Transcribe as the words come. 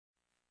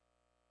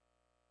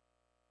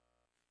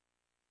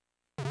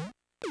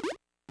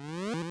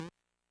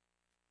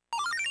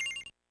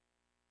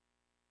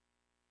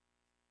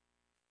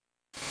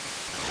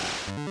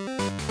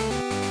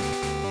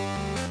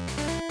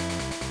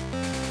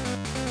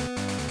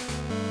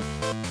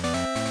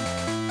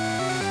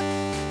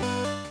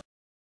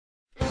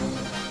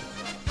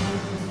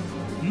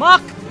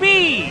Mach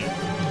Bee!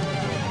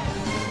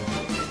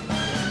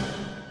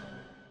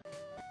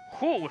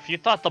 Whew, if you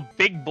thought the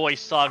Big Boy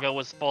Saga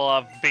was full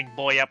of Big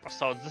Boy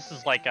episodes, this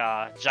is like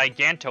a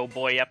Giganto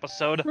Boy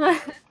episode.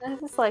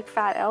 This is like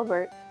Fat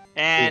Albert.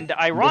 And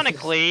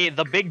ironically,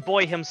 the Big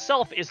Boy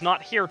himself is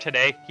not here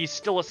today. He's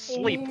still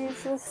asleep.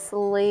 He's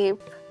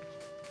asleep.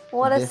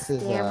 What a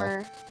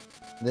scammer.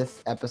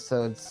 This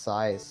episode's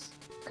size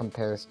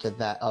compares to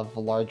that of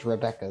large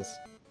Rebecca's.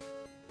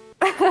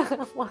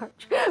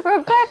 Large.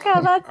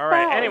 Rebecca, that's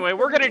Alright, bad. anyway,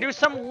 we're gonna do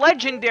some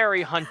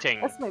legendary hunting.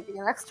 This might be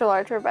an extra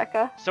large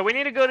Rebecca. So we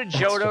need to go to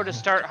Johto to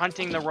start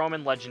hunting the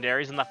Roman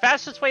legendaries, and the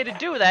fastest way to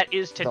do that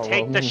is to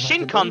take the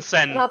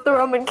Shinkansen. Not the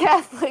Roman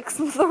Catholics,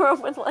 the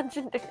Roman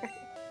legendary.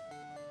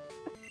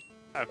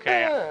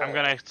 Okay, I'm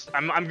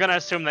gonna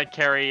assume that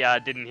Carrie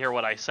didn't hear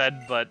what I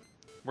said, but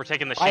we're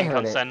taking the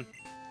Shinkansen.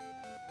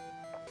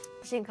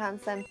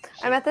 Shinkansen.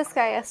 I met this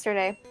guy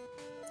yesterday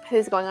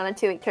who's going on a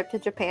 2-week trip to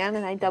Japan,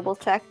 and I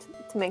double-checked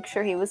to make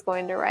sure he was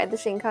going to ride the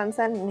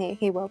Shinkansen, and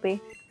he will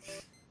be.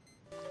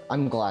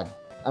 I'm glad.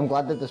 I'm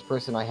glad that this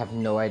person, I have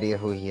no idea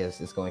who he is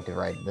going to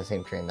ride the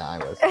same train that I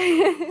was.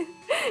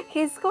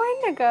 He's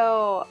going to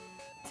go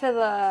to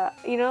the,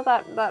 you know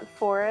that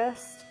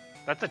forest?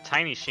 That's a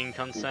tiny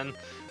Shinkansen.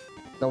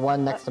 The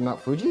one next to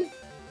Mount Fuji?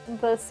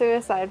 The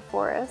suicide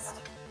forest.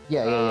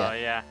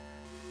 Yeah.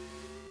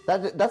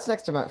 That's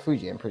next to Mount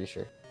Fuji, I'm pretty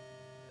sure.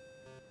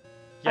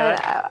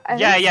 Yeah,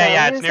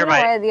 yeah, it's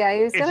nearby.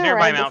 He was gonna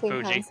nearby ride Mount the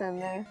Fuji. Shinkansen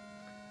there.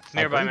 It's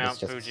nearby Mount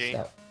Fuji.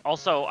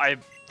 Also, I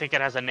think it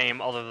has a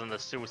name other than the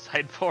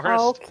suicide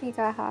forest. Oh,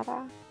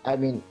 Kikahara. I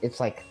mean, it's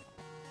like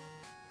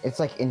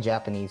in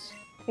Japanese.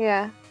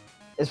 Yeah.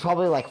 It's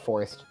probably like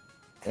forest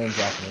in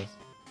Japanese.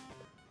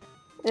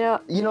 Yeah.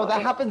 You know,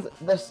 that happens,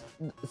 this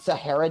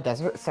Sahara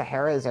Desert.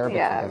 Sahara is Arabic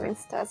Yeah, for it desert.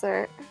 means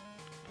desert.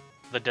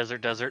 The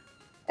desert.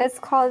 It's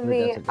called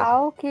the desert.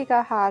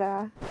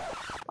 Aokigahara,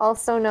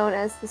 also known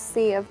as the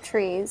Sea of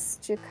Trees,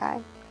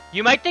 Jukai.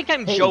 You might think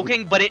I'm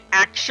joking, but it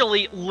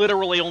actually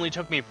literally only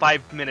took me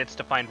 5 minutes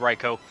to find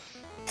Raikou.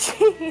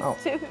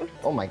 Jeez, dude.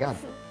 Oh my god.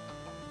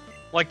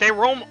 Like, they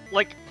roam,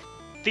 like,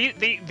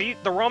 the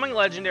roaming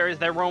legendaries,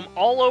 they roam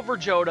all over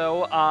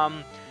Johto.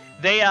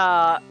 They,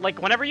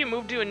 like, whenever you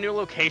move to a new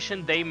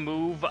location, they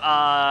move,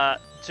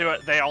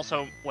 they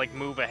also, like,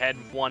 move ahead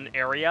one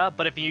area,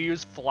 but if you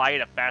use Fly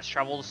to fast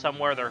travel to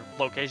somewhere, their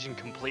location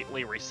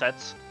completely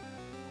resets.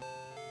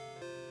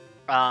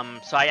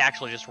 So I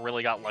actually just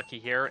really got lucky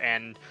here,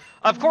 and,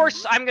 of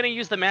course, I'm gonna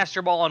use the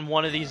Master Ball on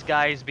one of these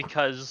guys,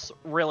 because,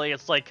 really,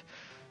 it's like,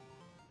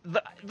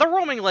 the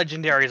roaming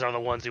legendaries are the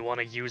ones you want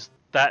to use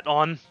that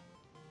on.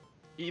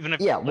 Even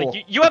if,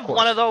 like, you have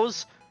one of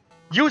those,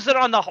 use it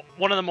on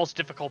one of the most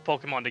difficult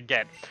Pokemon to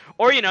get.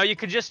 Or, you know, you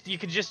could just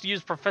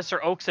use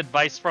Professor Oak's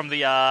advice from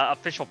the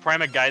official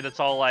Primeape guide that's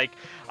all like,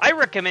 I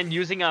recommend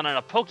using it on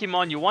a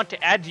Pokemon you want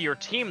to add to your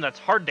team that's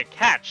hard to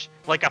catch,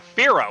 like a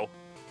Fearow.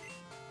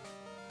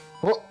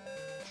 Well,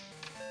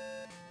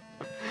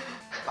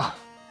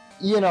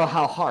 you know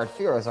how hard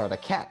Fearows are to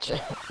catch.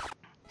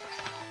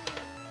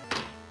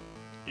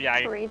 Yeah.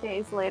 3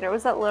 days later.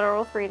 Was that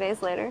literal 3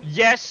 days later?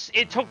 Yes,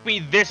 it took me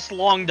this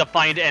long to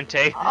find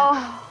Entei.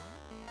 Oh.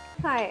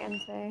 Hi,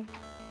 Entei.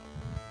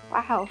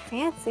 Wow,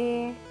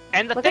 fancy.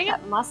 And the Look thing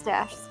at that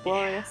mustache. It's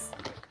glorious.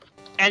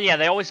 And yeah,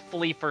 they always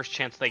flee first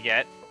chance they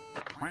get.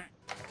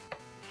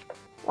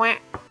 Wah.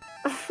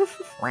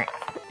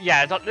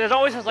 Yeah, there's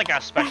always like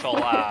a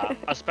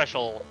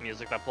special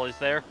music that plays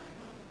there.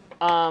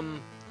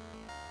 And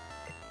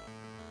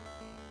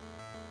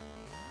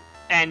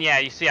yeah,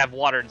 you see I've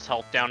watered its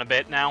health down a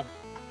bit now.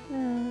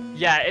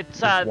 Yeah,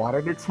 it's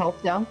watered its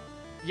health down?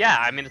 Yeah,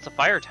 I mean it's a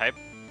fire type.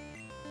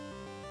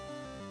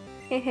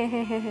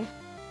 I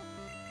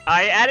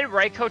added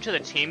Raikou to the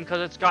team because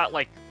it's got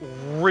like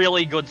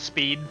really good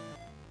speed.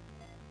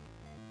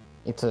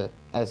 It's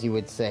as you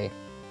would say,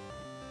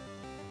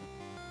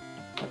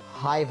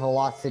 high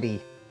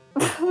velocity.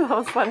 I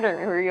was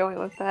wondering where you were going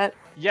with that.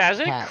 Yeah,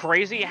 isn't it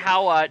crazy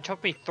how it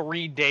took me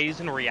 3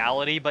 days in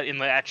reality, but in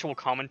the actual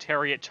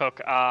commentary it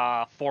took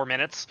 4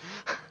 minutes?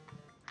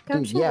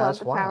 Don't Dude, you yeah, love that's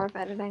the wild. power of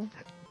editing?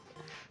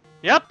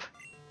 Yep.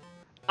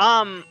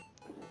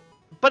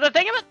 But the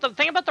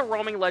thing about the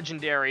roaming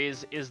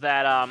legendaries is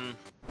that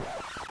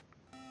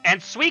and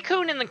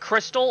Suicune in the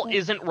Crystal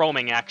isn't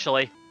roaming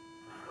actually.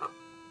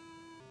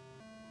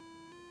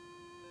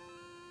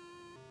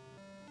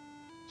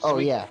 Oh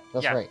yeah,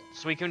 that's right.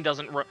 Suicune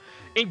doesn't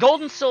in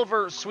Gold and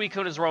Silver,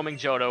 Suicune is roaming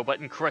Johto,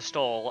 but in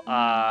Crystal,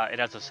 it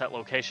has a set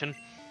location.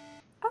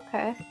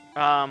 Okay.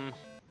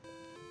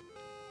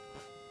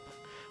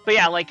 But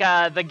yeah, like,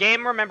 the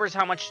game remembers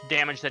how much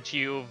damage that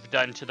you've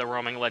done to the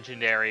roaming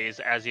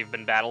legendaries as you've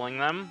been battling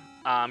them,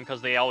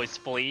 because they always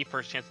flee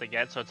first chance they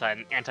get, so it's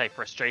an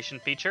anti-frustration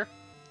feature.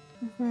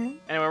 Anyway,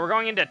 we're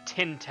going into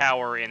Tin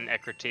Tower in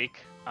Ekritique.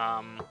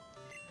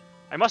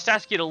 I must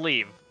ask you to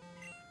leave.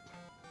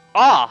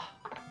 Ah!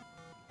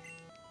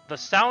 The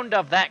sound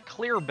of that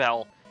clear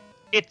bell.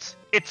 It's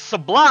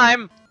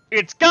sublime!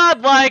 It's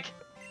godlike!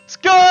 It's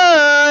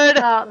good!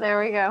 Oh,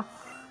 there we go.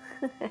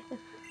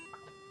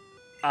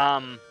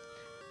 And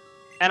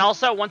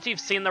also, once you've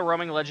seen the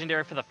roaming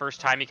legendary for the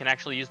first time, you can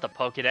actually use the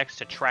Pokédex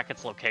to track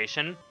its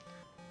location.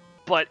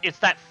 But it's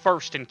that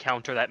first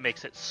encounter that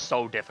makes it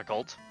so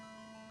difficult.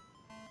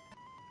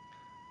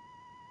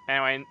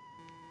 Anyway,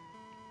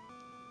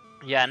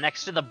 yeah,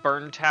 next to the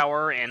Burn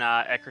Tower in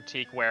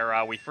Ecruteak,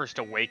 where we first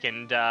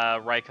awakened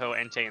Raikou,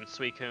 Entei, and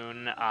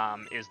Suicune,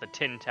 is the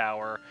Tin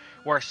Tower,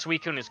 where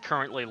Suicune is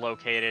currently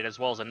located, as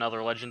well as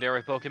another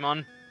legendary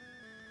Pokemon.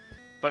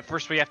 But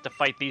first we have to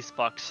fight these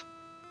fucks.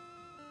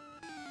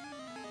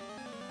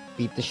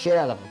 Beat the shit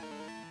out of them.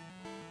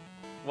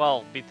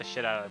 Well, beat the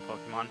shit out of the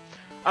Pokemon.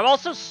 I've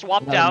also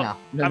swapped out...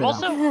 Beat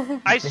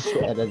the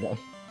shit out of them.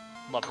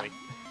 Lovely.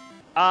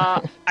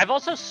 I've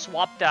also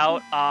swapped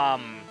out,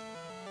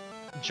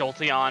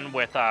 Jolteon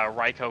with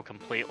Raikou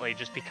completely,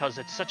 just because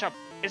it's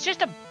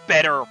just a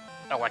better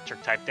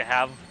electric type to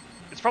have.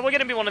 It's probably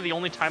going to be one of the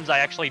only times I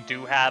actually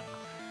do have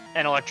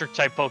an electric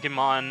type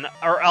Pokemon,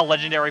 or a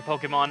legendary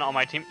Pokemon on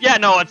my team. Yeah,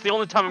 no, it's the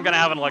only time I'm going to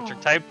have an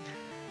electric type.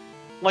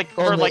 Like,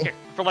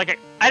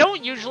 I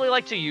don't usually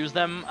like to use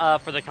them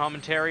for the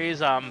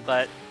commentaries,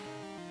 but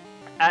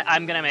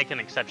I'm going to make an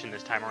exception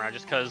this time around,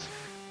 just because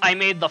I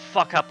made the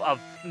fuck up of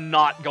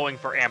not going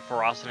for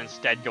Ampharos and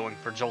instead going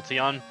for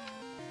Jolteon.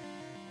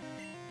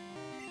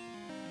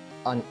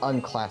 An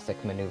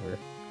unclassic maneuver.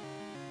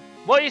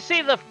 Well, you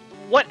see,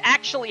 what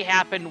actually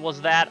happened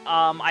was that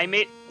I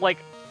made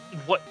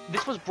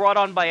this was brought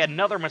on by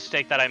another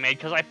mistake that I made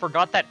because I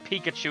forgot that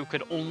Pikachu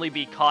could only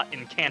be caught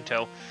in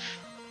Kanto.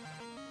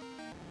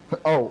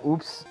 Oh,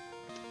 oops.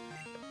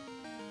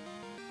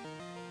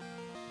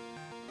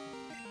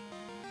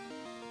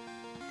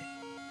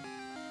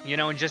 You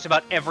know, in just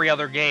about every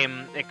other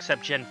game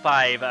except Gen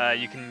 5,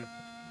 you can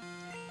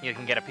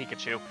get a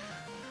Pikachu.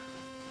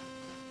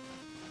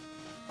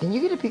 Can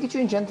you get a Pikachu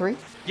in Gen 3?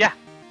 Yeah.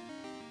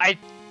 I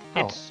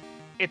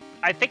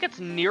think it's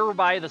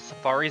nearby the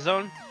Safari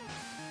Zone.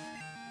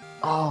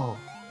 Oh.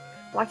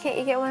 Why can't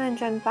you get one in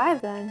Gen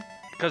 5 then?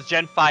 Because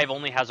Gen 5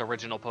 only has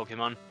original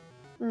Pokemon.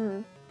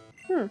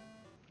 Okay.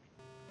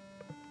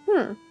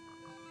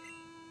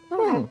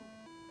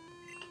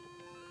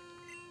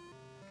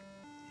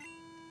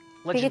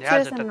 Legend Pikachu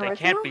has is it that an they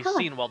can't be original?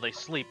 seen while they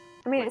sleep.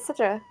 I mean, it's such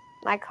a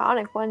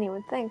iconic one, you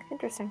would think.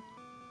 Interesting.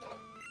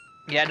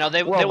 Yeah, no,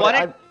 they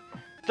wanted...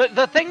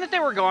 The thing that they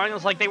were going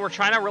was, like, they were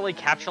trying to really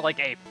capture, like,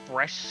 a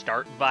fresh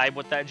start vibe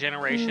with that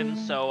generation,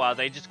 so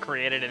they just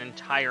created an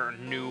entire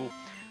new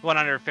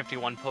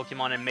 151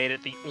 Pokemon and made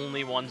it the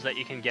only ones that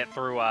you can get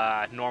through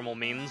normal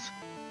means.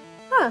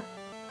 Huh.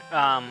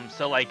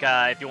 So, like,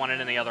 if you wanted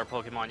any other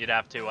Pokemon, you'd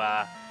have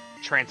to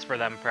transfer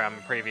them from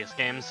previous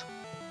games.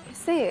 I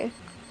see.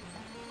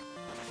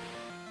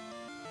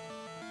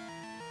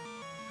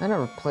 I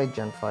never played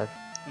Gen 5.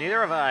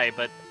 Neither have I,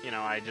 but, you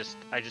know, I just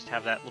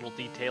have that little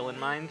detail in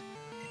mind.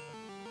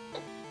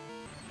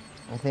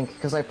 I think,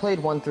 because I played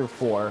 1 through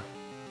 4.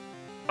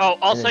 Oh,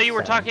 also you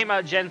were talking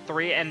about Gen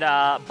 3, and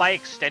by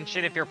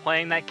extension, if you're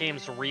playing that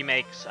game's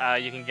remakes,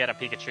 you can get a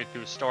Pikachu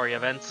through story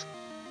events.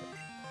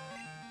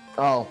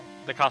 Oh.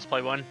 The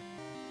cosplay one.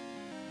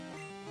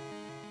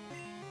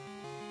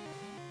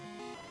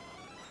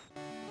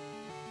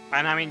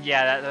 And I mean,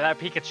 yeah, that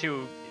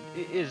Pikachu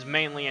is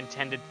mainly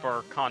intended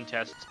for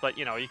contests, but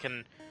you know, you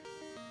can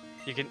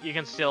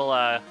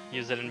still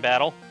use it in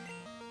battle.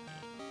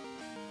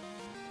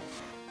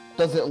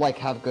 Does it, like,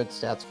 have good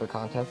stats for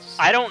contests?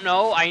 I don't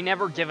know. I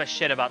never give a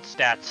shit about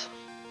stats.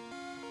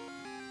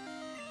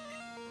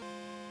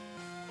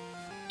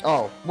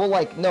 Oh, well,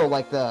 like, no,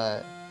 like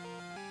the...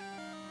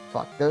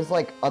 Fuck, there's,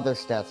 like, other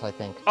stats, I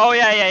think. Oh,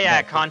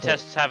 yeah.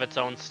 Contests have its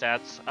own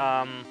stats.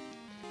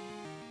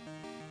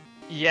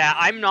 Yeah,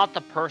 I'm not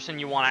the person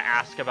you want to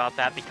ask about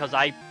that, because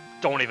I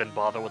don't even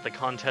bother with the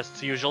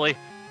contests, usually.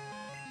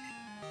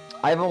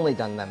 I've only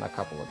done them a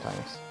couple of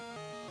times.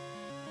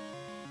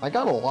 I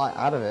got a lot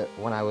out of it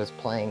when I was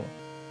playing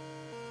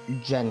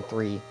Gen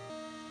 3.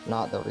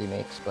 Not the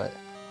remakes, but...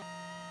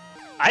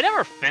 I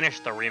never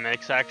finished the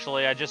remakes,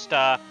 actually. I just,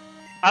 I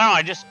don't know,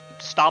 I just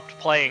stopped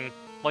playing.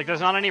 Like, there's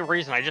not any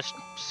reason, I just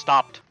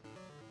stopped.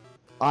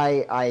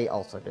 I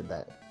also did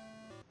that.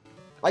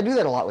 I do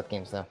that a lot with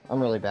games, though.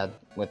 I'm really bad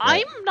with that.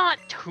 I'm not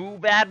too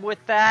bad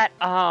with that.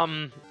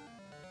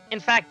 In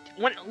fact,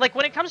 when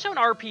it comes to an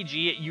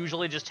RPG, it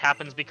usually just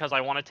happens because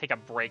I want to take a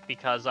break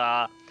because,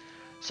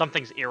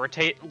 something's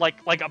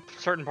like a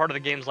certain part of the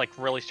game's, like,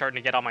 really starting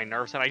to get on my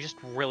nerves, and I just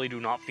really do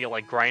not feel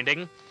like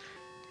grinding.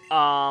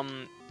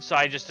 So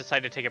I just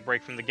decided to take a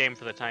break from the game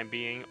for the time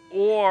being.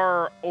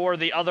 Or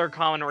the other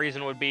common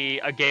reason would be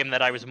a game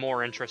that I was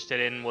more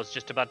interested in was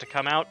just about to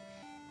come out.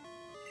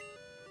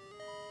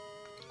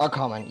 A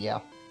common, yeah.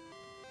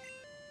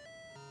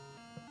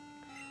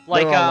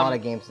 Like, there are a lot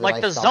of games that like I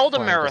the stopped Zelda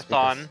playing just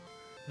Marathon. because-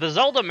 The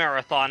Zelda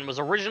Marathon was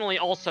originally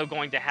also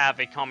going to have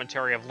a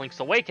commentary of Link's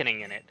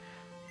Awakening in it.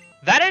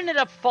 That ended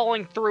up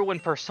falling through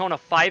when Persona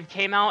 5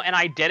 came out, and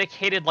I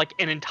dedicated, like,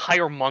 an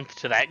entire month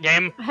to that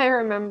game. I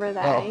remember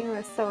that. Oh. You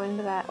were so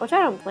into that. Which I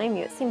don't blame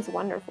you. It seems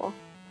wonderful.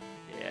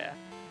 Yeah.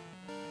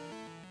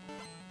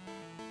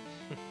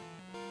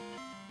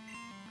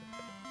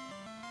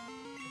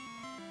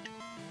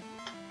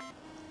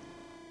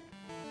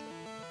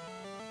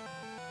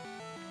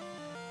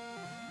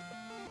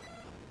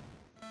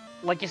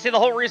 Like, you see, the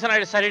whole reason I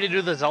decided to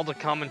do the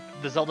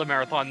Zelda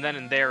marathon then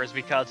and there is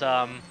because,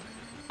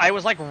 I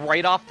was, like,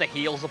 right off the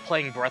heels of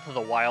playing Breath of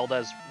the Wild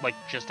as, like,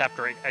 just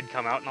after it had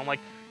come out, and I'm like,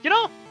 you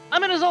know,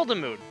 I'm in a Zelda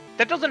mood.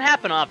 That doesn't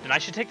happen often. I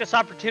should take this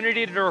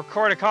opportunity to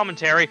record a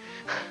commentary.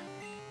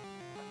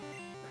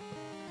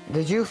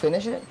 Did you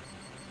finish it?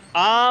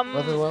 Breath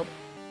of the Wild?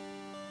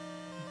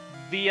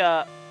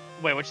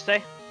 Wait, what'd you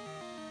say?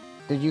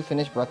 Did you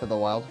finish Breath of the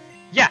Wild?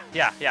 Yeah.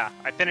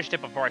 I finished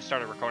it before I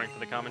started recording for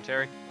the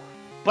commentary.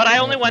 But I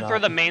only went through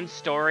the main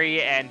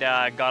story and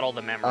got all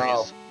the memories.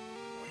 Oh.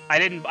 I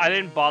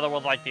didn't bother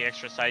with like the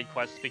extra side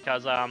quests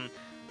because I'm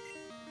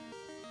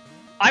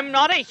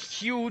not a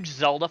huge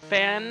Zelda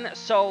fan,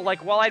 so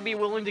like while I'd be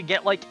willing to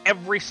get like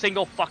every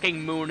single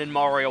fucking moon in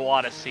Mario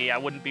Odyssey, I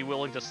wouldn't be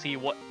willing to see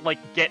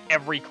get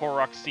every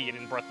Korok seed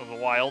in Breath of the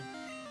Wild.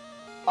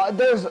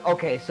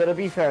 Okay, so to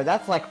be fair,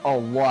 that's like a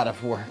lot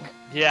of work.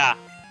 Yeah.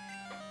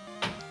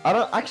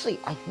 I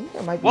think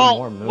there might be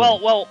more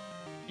moons.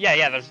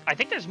 Yeah, I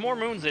think there's more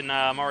moons in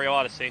Mario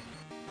Odyssey.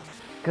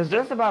 Because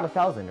there's about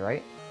 1,000,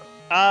 right?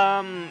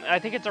 I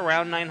think it's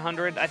around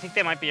 900. I think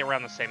they might be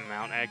around the same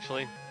amount,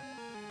 actually.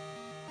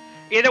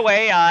 Either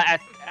way,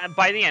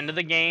 by the end of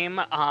the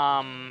game,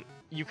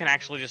 you can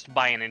actually just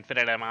buy an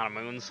infinite amount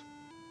of moons.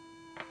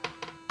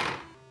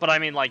 But I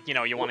mean, like, you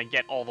know, you want to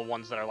get all the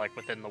ones that are, like,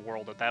 within the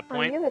world at that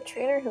point. Are you the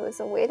trainer who is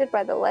awaited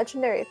by the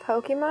legendary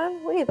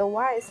Pokemon? We, the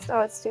wise... Oh,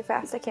 it's too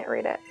fast. I can't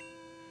read it.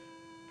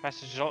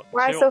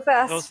 Why so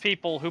fast? Those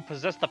people who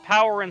possess the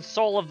power and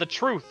soul of the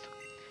truth.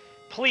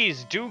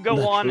 Please, do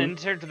go on and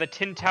enter the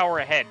Tin Tower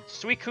ahead.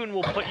 Suicune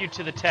will put you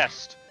to the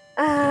test.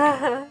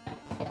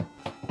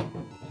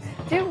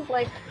 Dude,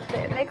 like,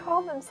 they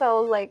call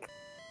themselves, like,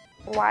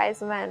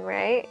 wise men,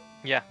 right?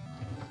 Yeah.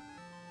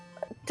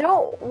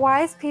 Don't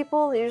wise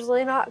people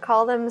usually not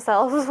call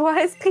themselves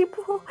wise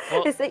people?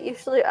 Well, is it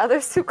usually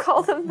others who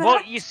call them that?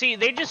 Well, you see,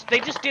 they just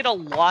did a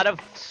lot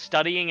of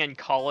studying in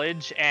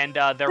college, and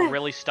they're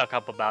really stuck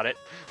up about it.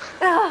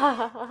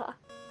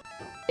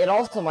 It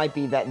also might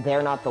be that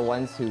they're not the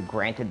ones who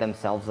granted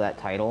themselves that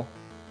title.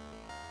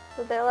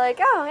 So they're like,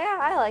 oh yeah,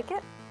 I like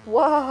it.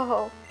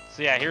 Whoa.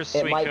 So yeah, here's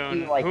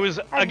Suicune, like, who's,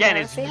 again,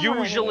 is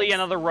usually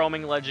another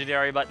roaming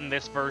legendary, but in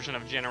this version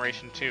of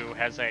Generation 2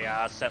 has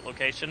a set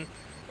location.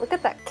 Look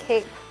at that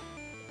cape.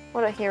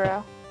 What a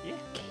hero. Yeah.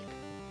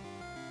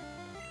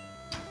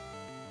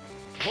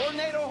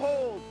 Tornado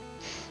hold!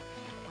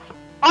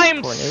 I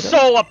am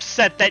so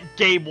upset that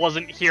Gabe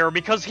wasn't here,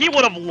 because he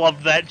would have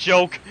loved that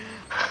joke.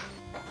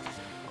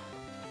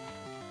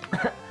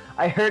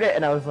 I heard it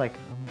and I was like,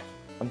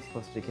 I'm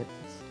supposed to get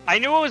this. I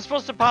knew it was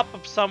supposed to pop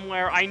up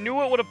somewhere. I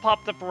knew it would have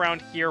popped up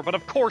around here, but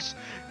of course,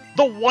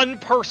 the one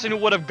person who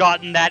would have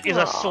gotten that is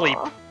asleep.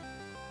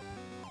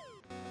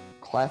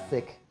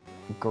 Classic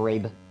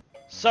Grabe.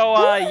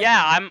 So,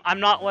 yeah, I'm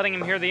not letting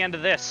him hear the end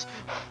of this.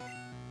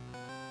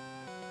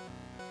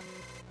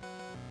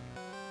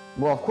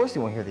 Well, of course he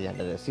won't hear the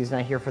end of this. He's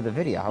not here for the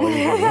video. How would he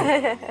hear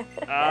the end?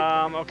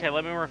 Okay,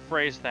 let me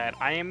rephrase that.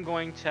 I am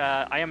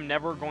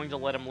never going to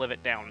let him live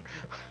it down.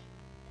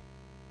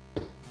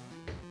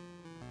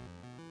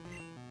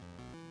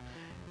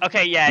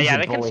 Okay, yeah,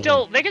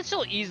 they can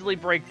still easily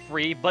break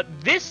free, but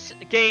this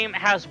game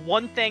has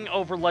one thing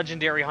over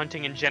legendary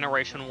hunting in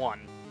Generation 1.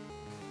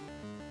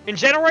 In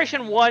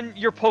Generation 1,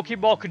 your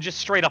Pokeball could just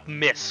straight up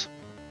miss.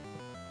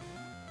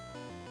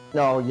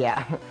 No,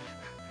 yeah.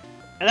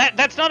 And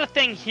that's not a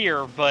thing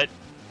here, but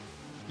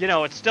you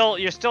know, it's still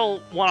you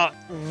still want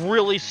to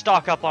really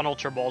stock up on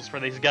Ultra Balls for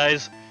these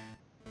guys.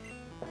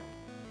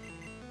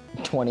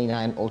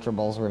 29 Ultra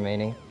Balls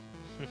remaining.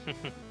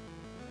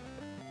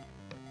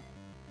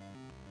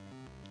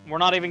 We're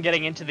not even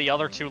getting into the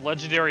other two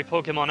legendary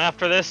Pokemon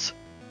after this.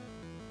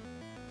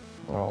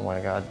 Oh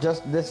my god.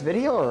 Just this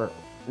video or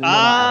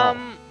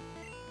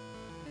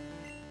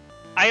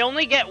I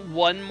only get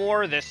one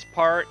more this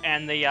part,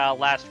 and the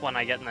last one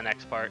I get in the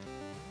next part.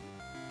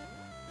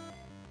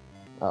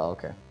 Oh,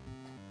 okay.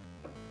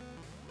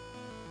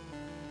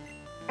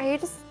 Are you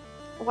just...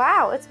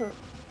 Wow,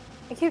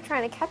 I keep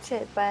trying to catch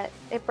it, but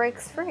it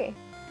breaks free.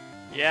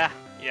 Yeah.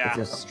 It's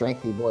a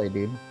strengthy boy,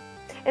 dude.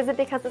 Is it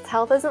because its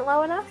health isn't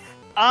low enough?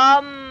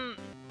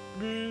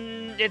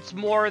 It's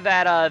more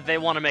that, they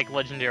want to make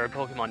legendary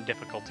Pokemon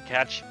difficult to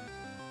catch.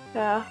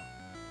 Yeah.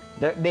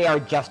 They are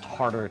just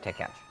harder to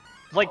catch.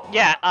 Like,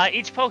 yeah,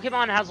 each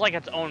Pokemon has, like,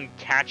 its own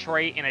catch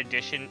rate in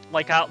addition.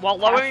 Like, while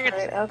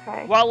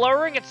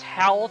lowering its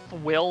health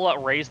will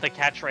raise the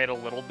catch rate a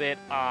little bit,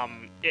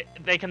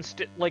 they can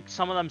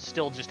some of them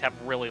still just have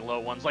really low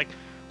ones. Like,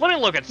 let me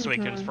look at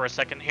Suicune's for a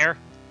second here.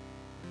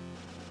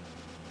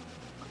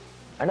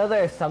 I know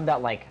there's some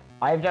that, like,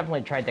 I've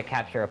definitely tried to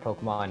capture a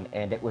Pokemon,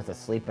 and it was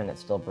asleep and it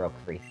still broke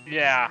free.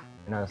 Yeah.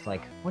 And I was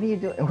like, what are you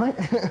doing? What?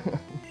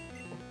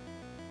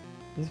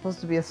 You're supposed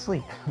to be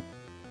asleep.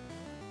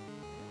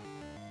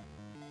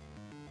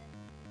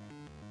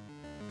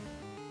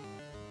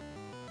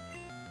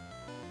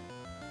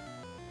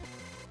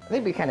 I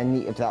think it'd be kind of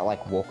neat if that,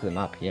 like, woke them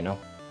up, you know?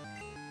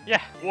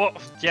 Yeah, well,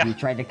 yeah. You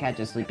tried to catch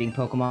a sleeping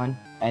Pokemon,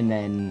 and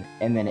then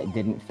it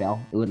didn't fail,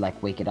 it would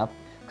like wake it up.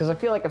 Because I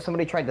feel like if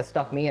somebody tried to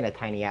stuff me in a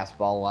tiny ass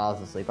ball while I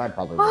was asleep, I'd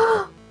probably wake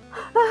up.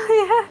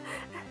 Yeah. I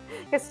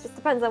guess it just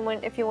depends on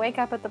if you wake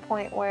up at the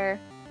point where,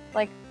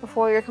 like,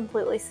 before you're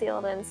completely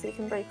sealed in, so you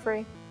can break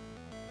free.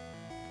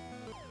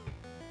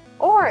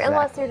 Or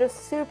unless you're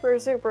just super,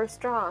 super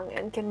strong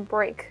and can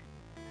break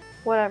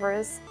whatever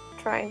is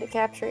trying to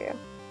capture you.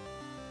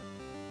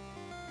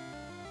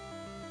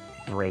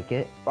 Break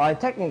it? Well,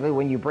 technically,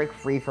 when you break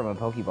free from a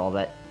Pokeball,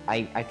 that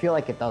I feel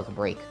like it does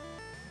break.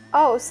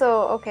 Oh,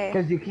 so, okay.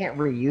 Because you can't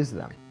reuse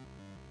them.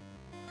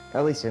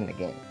 At least in the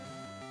game.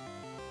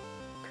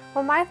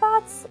 Well, my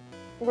thoughts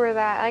were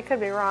that, I could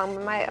be wrong,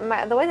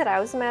 but the way that I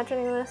was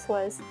imagining this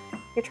was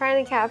you're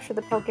trying to capture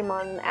the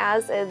Pokemon, and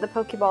as the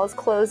Pokeball is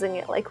closing,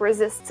 it like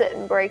resists it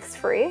and breaks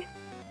free.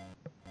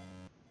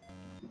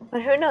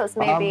 But who knows,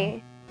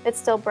 maybe it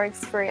still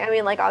breaks free. I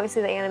mean, like,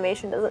 obviously the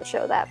animation doesn't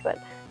show that, but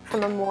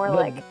from a more,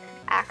 like,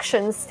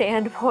 action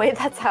standpoint,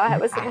 that's how I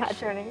was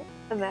imagining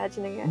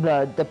it.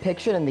 The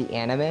depiction in the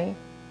anime,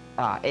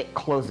 it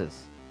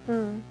closes. Yeah.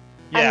 And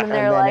then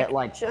they're then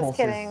like, it, just pulses.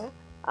 kidding,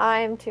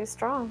 I'm too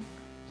strong.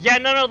 Yeah,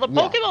 no, the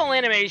Pokeball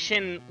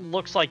animation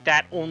looks like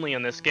that only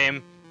in this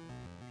game.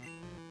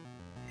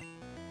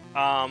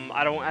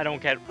 I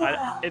don't get,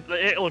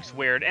 it looks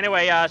weird.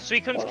 Anyway,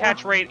 Suicune's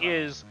catch rate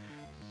is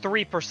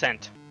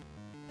 3%.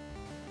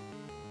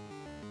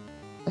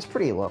 That's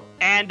pretty low.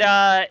 And,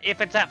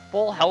 if it's at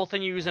full health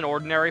and you use an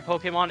ordinary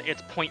Pokemon,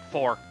 it's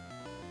 0.4.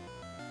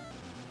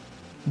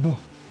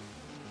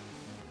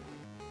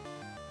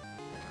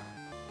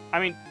 I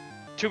mean,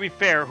 to be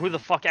fair, who the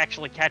fuck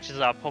actually catches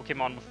a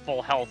Pokemon with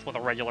full health with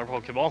a regular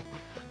Pokeball?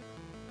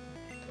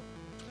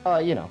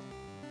 You know.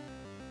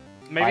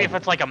 Maybe if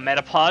it's like a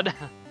Metapod.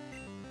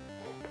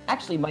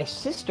 Actually, my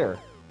sister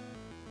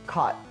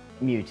caught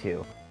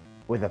Mewtwo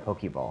with a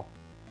Pokeball.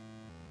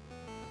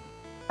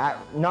 At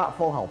not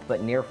full health,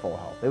 but near full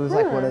health. It was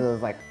like one of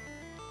those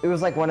it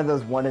was like one of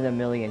those 1 in a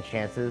million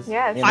chances.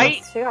 Yeah, you know?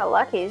 she got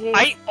lucky. Jeez.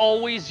 I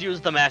always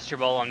use the Master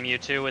Ball on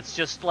Mewtwo. It's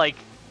just like,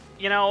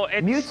 you know,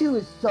 it's... Mewtwo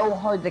is so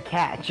hard to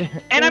catch.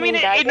 And I mean,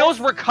 it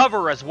knows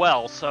recover as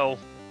well, so...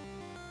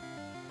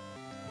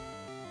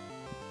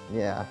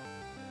 Yeah.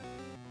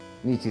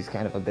 Mewtwo's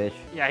kind of a bitch.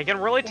 Yeah, he can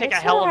really take a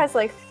Mewtwo hell of... has,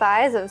 like,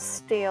 thighs of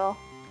steel.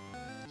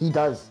 He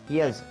does. He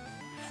has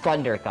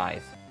thunder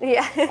thighs.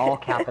 Yeah. All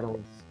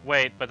capitals.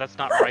 Wait, but that's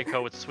not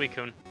Raikou, it's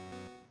Suicune.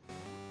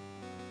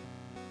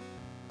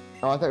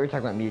 Oh, I thought we were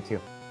talking about Mewtwo.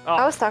 Oh.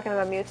 I was talking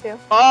about Mewtwo.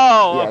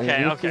 Oh, Yeah,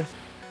 okay, Mewtwo. okay.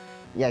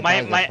 Yeah, My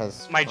Gyarados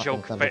has fucking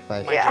joke thunder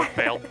thighs. joke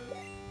failed.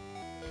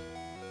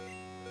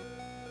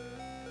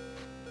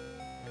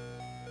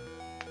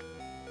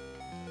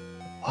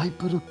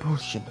 Hyper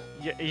potion.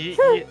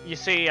 You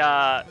see,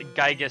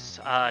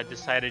 Gygus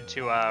decided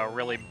to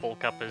really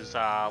bulk up his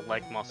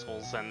leg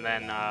muscles and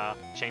then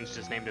changed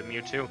his name to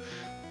Mewtwo.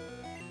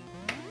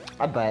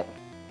 I bet.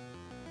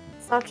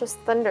 It's not just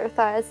thunder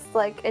thighs, it's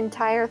like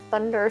entire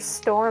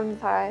thunderstorm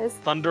thighs.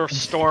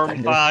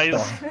 Thunderstorm thighs.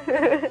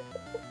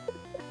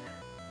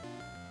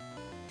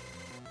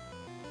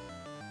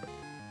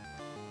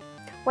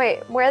 Wait,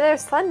 where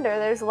there's thunder,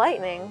 there's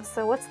lightning.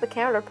 So what's the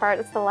counterpart?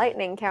 It's the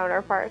lightning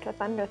counterpart to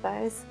thunder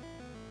thighs.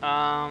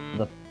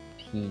 The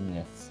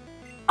penis.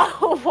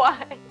 Oh,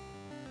 why?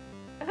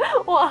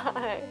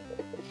 Why?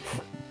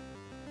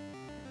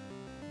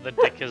 The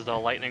dick is the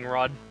lightning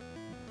rod.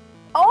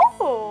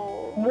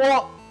 Oh!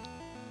 What?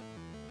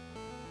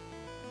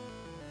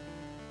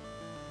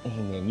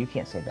 Hey man, you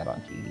can't say that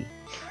on TV.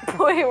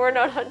 Boy, we're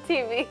not on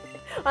TV.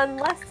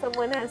 Unless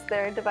someone has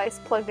their device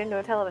plugged into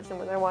a television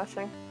when they're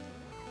watching.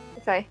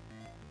 Which I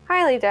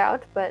highly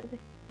doubt, but...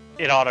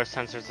 It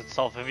auto-censors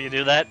itself if you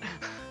do that.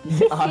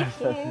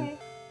 Honestly.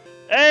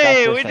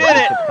 Hey, we did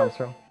it! Comes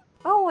from.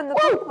 Oh, and the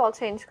Pokeball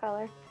changed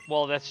color.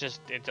 Well, that's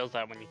just, it does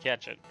that when you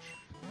catch it.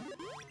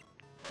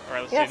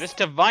 Alright, let's Yes. see. This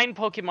divine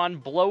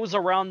Pokemon blows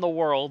around the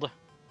world.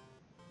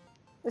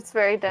 It's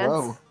very dense.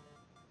 Whoa.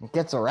 It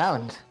gets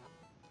around.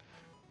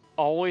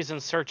 Always in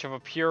search of a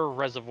pure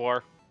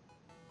reservoir.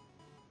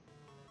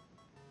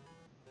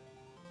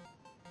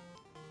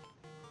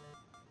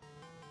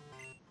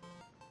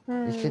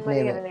 You should What are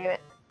you name gonna it. name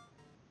it?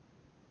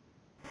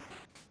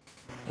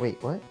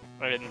 Wait, what?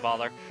 I didn't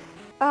bother.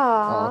 Oh,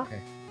 Aww.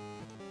 okay.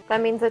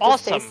 That means it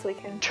just Awesome. stays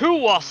Suicune.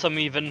 Too awesome,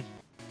 even.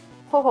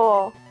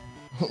 Oh,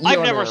 I've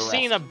You're never under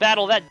seen a arrest.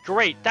 battle that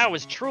great. That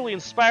was truly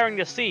inspiring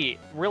to see.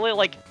 Really,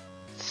 like,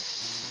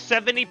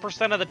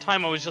 70% of the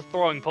time I was just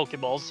throwing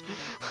Pokeballs.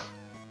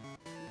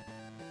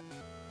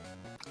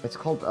 It's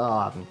called,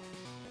 a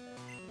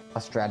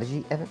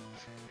strategy, Evan?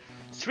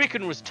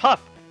 Suicune was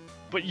tough,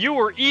 but you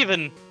were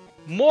even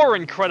more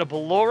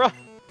incredible, Laura.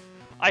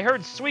 I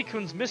heard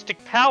Suicune's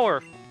mystic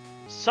power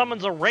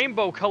summons a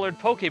rainbow-colored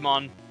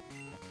Pokemon.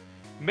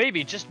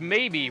 Maybe, just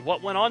maybe,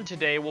 what went on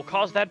today will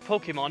cause that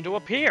Pokemon to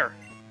appear.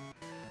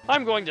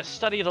 I'm going to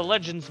study the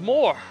legends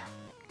more.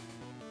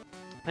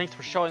 Thanks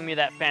for showing me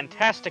that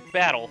fantastic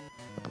battle.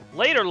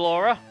 Later,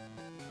 Laura.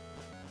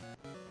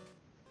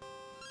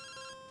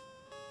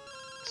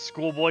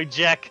 Schoolboy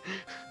Jack.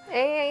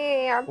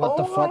 hey, our What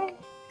the boy. fuck?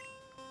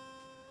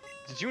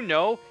 Did you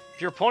know if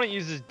your opponent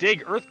uses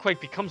Dig,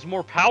 Earthquake becomes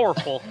more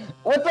powerful?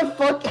 What the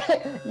fuck?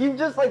 You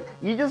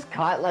just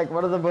caught like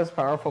one of the most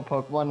powerful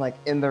Pokemon like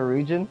in the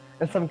region,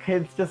 and some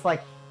kid's just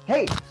like,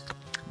 hey,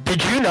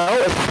 did you know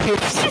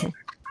if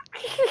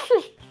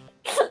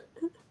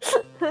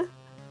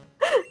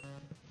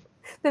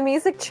The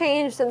music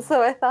changed, and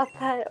so I thought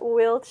that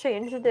Will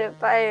changed it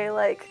by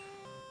like.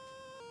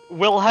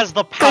 Will has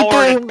the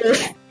power.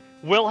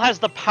 Will has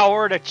the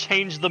power to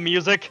change the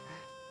music.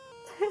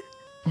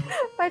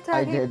 by I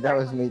talking did, that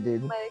was me,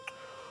 dude. Like.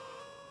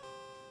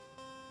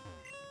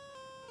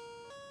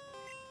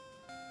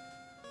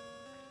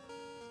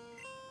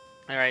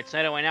 Alright, so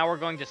anyway, now we're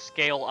going to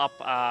scale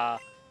up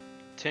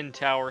Tin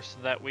Tower so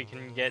that we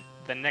can get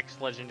the next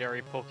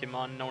legendary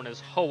Pokemon known as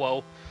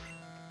Ho-Oh.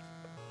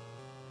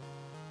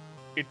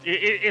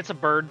 It's a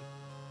bird.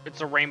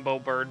 It's a rainbow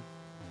bird.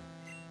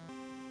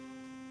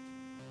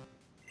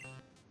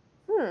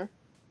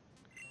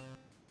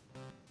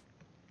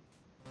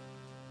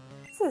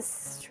 This is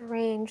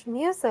strange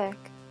music.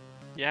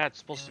 Yeah, it's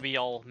supposed to be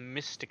all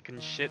mystic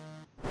and shit.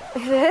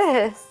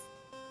 It is.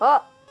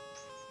 Oh.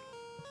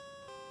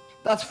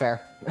 That's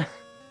fair.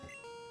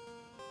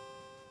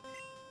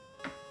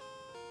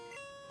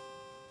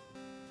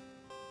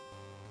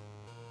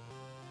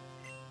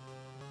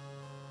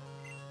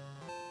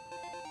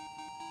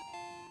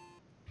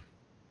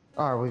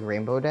 Oh, are we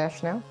Rainbow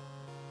Dash now?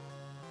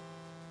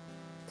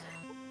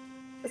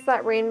 Is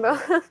that rainbow?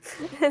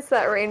 Is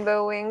that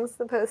rainbow wings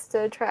supposed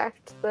to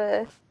attract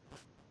the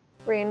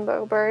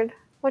rainbow bird?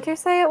 What'd you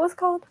say it was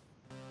called?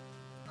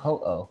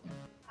 Ho-Oh.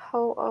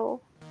 Ho-Oh.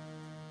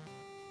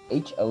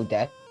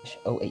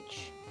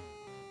 H-O-O-H.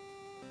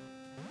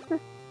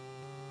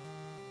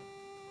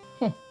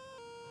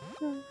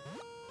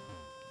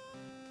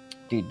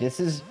 Dude, this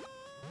is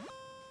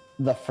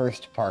the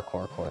first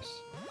parkour course.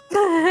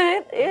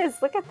 It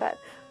is. Look at that.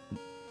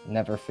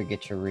 Never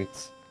forget your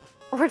roots.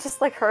 We're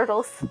just like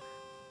hurdles.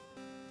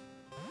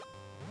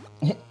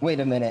 Wait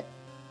a minute.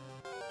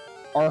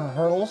 Are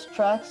hurdles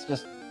tracks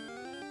just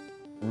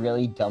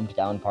really dumbed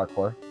down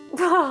parkour?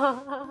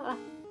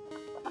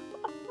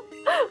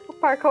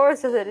 Parkour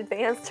is just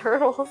advanced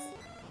hurdles.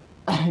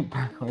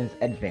 Parkour is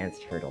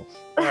advanced hurdles.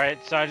 Alright,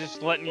 so I'm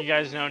just letting you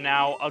guys know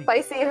now.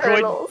 Spicy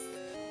hurdles.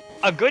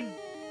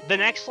 The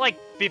next, like,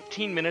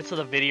 15 minutes of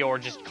the video are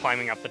just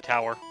climbing up the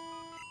tower.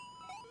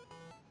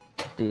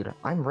 Dude,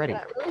 I'm ready.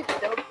 That really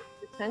focused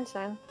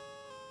attention.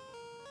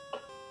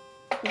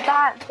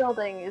 That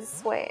building is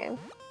swaying.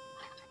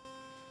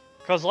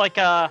 Cause, like,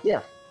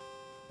 Yeah.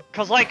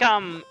 Cause, like,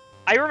 I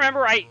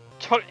remember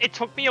it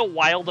took me a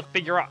while to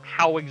figure out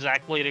how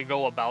exactly to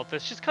go about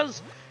this, just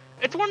cause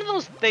it's one of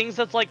those things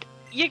that's, like,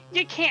 you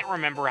can't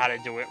remember how to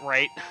do it,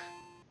 right?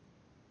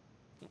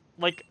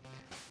 Like...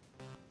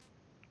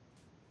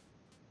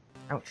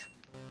 Ouch.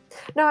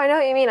 No, I know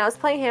what you mean. I was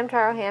playing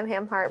Hamtaro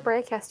Ham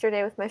Heartbreak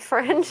yesterday with my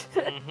friend,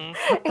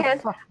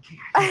 and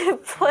I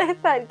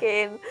played that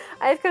game.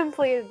 I've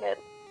completed it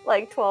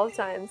like 12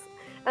 times,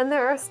 and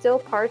there are still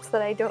parts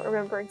that I don't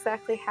remember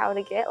exactly how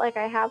to get. Like,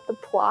 I have the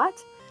plot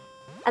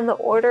and the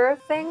order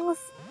of things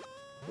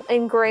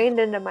ingrained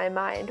into my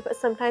mind, but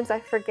sometimes I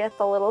forget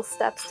the little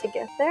steps to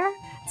get there.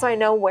 So I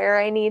know where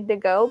I need to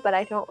go, but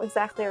I don't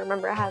exactly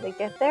remember how to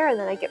get there, and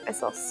then I get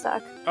myself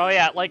stuck. Oh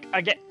yeah, like,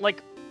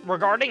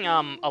 regarding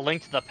A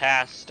Link to the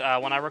Past,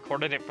 when I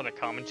recorded it for the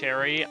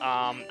commentary,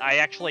 I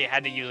actually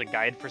had to use a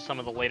guide for some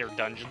of the later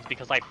dungeons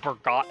because I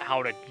forgot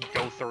how to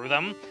go through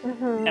them,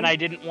 and I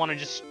didn't want to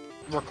just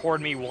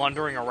record me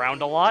wandering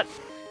around a lot.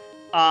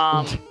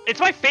 It's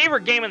my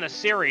favorite game in the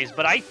series,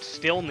 but I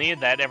still need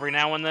that every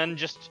now and then,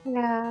 just...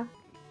 Yeah.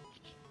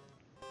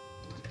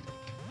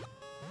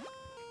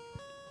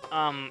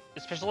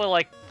 Especially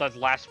like the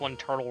last one,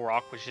 Turtle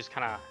Rock, which is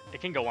kinda...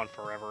 It can go on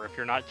forever if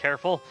you're not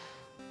careful.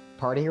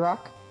 Party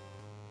Rock?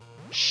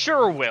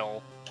 Sure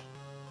will.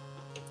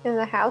 In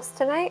the house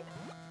tonight?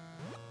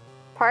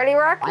 Party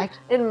rock?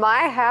 In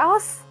my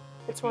house?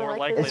 It's more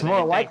likely. It's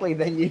more likely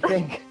than you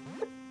think.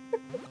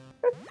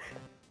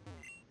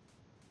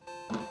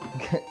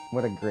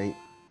 What a great...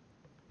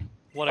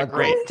 What a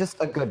great... Just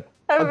a good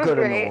in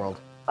the world.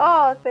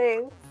 Oh,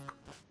 thanks.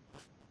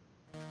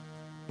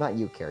 Not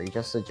you, Carrie,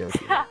 just a joke.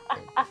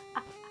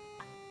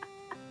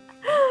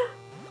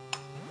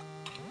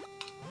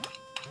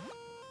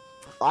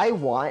 I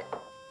want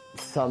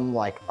some,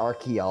 like,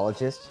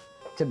 archaeologist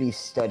to be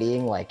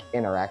studying, like,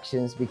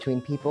 interactions between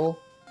people.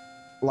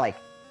 Like,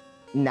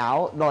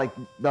 now, like,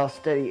 they'll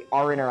study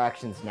our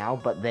interactions now,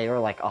 but they are,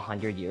 like,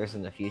 100 years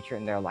in the future,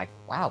 and they're like,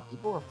 wow,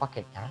 people were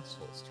fucking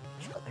assholes to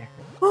each other.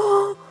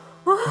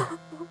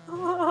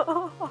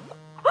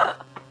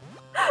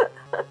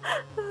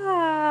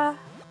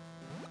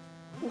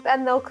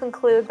 And they'll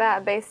conclude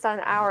that based on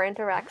our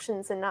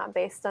interactions and not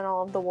based on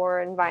all of the war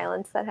and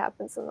violence that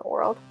happens in the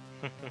world.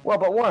 Well,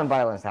 but war and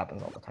violence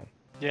happens all the time.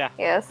 Yeah.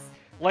 Yes.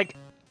 Like,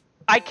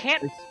 I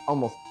can't... It's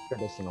almost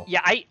traditional.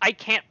 Yeah, I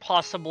can't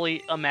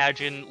possibly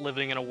imagine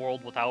living in a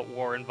world without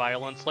war and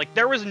violence. Like,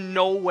 there was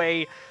no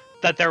way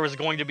that there was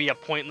going to be a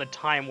point in the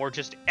time where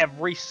just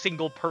every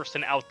single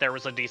person out there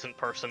was a decent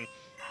person.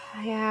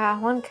 Yeah,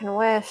 one can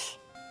wish.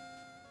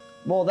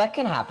 Well, that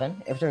can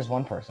happen if there's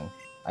one person.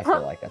 I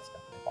feel like that's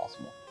definitely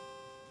possible.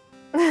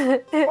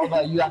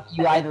 Although you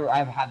either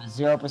have a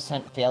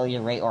 0%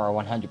 failure rate or a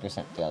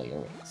 100% failure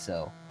rate,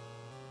 so...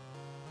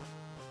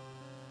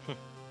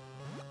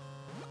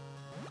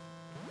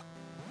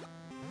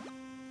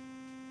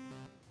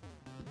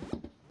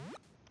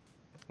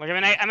 Like,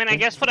 I mean, I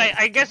guess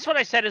what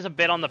I said is a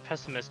bit on the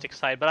pessimistic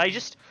side, but I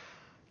just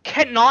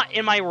cannot,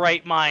 in my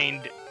right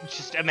mind,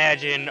 just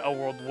imagine a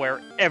world where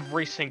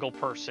every single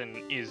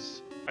person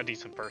is a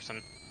decent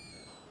person.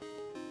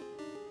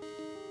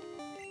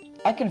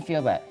 I can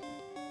feel that.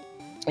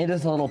 It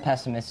is a little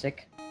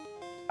pessimistic.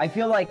 I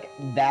feel like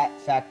that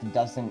fact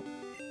doesn't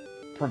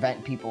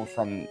prevent people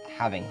from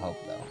having hope,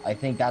 though. I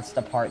think that's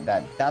the part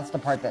that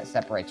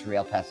separates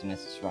real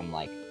pessimists from,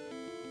 like,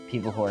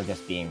 people who are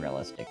just being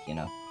realistic, you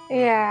know?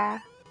 Yeah.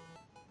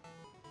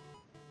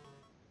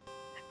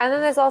 And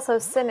then there's also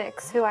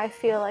cynics, who I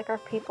feel like are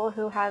people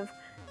who have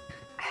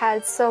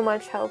had so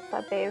much hope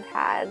that they've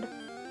had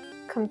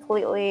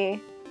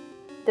completely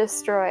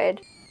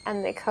destroyed,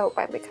 and they cope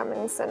by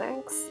becoming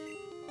cynics.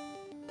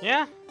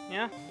 Yeah,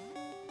 yeah.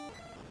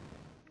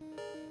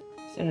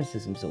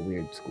 Cynicism's a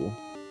weird school.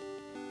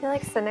 I feel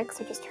like cynics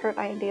are just hurt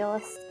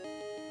idealists.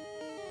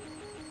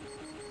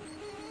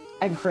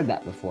 I've heard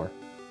that before.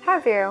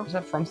 Have you? Is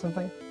that from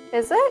something?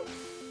 Is it?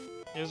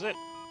 Is it?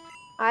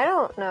 I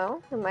don't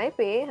know. It might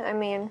be. I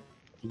mean,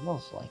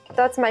 Feels like it.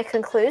 that's my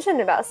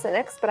conclusion about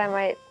cynics, but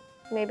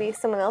maybe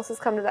someone else has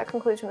come to that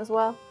conclusion as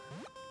well.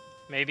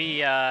 Maybe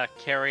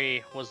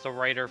Carrie was the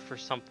writer for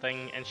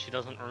something and she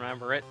doesn't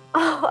remember it.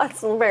 Oh, that's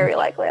very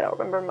likely. I don't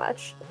remember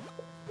much.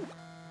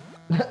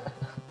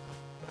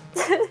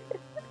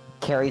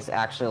 Carrie's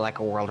actually like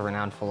a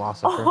world-renowned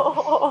philosopher.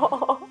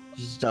 Oh.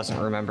 She just doesn't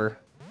remember.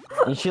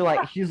 And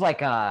she's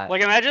like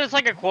Like, imagine it's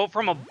like a quote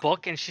from a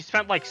book and she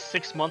spent like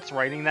 6 months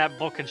writing that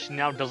book and she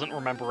now doesn't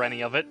remember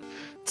any of it.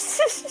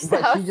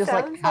 but she just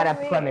like had a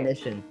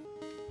premonition.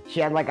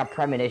 She had like a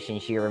premonition.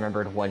 She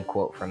remembered one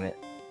quote from it.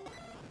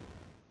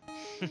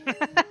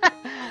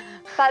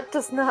 That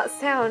does not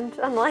sound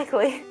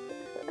unlikely.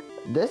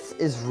 This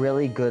is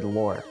really good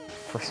lore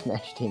for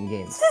Smash Team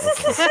games.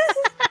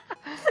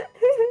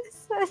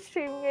 Smash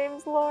Team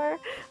Games lore.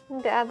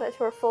 I'm gonna add that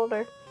to our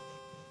folder.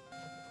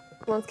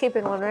 Someone's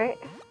keeping one, right?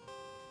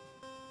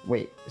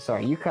 Wait,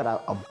 sorry, you cut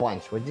out a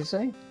bunch. What'd you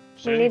say?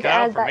 We need to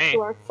add that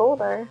to our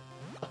folder.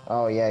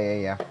 Oh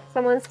yeah.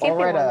 Someone's keeping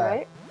one,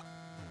 right?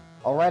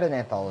 I'll write an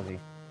anthology.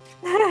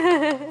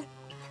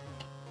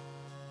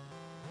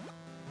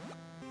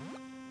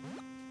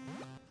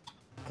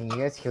 Can you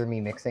guys hear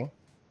me mixing?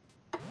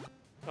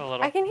 A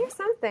little. I can hear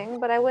something,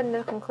 but I wouldn't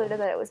have concluded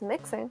that it was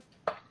mixing.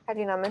 Had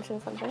you not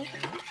mentioned something?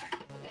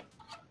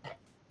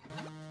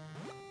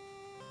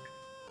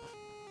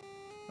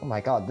 Oh my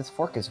god, this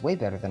fork is way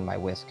better than my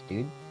whisk,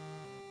 dude.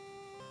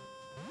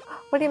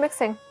 What are you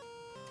mixing?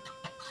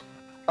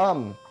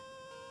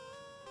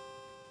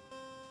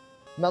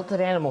 Melted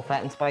animal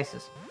fat and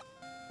spices.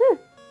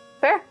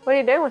 Fair. What are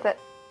you doing with it?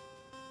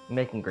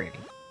 Making gravy.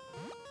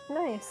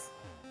 Nice.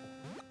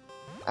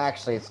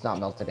 Actually, it's not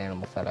melted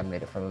animal fat. I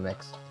made it from a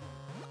mix.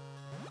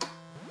 To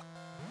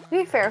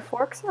be fair,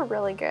 forks are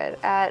really good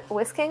at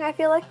whisking, I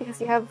feel like, because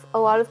you have a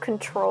lot of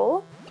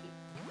control,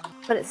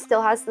 but it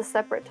still has the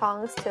separate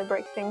tongs to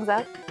break things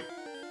up.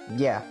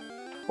 Yeah.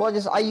 Well,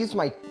 I used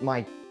my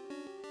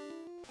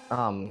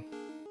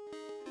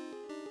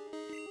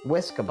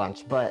whisk a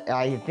bunch, but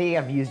I think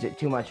I've used it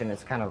too much and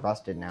it's kind of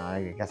rusted now.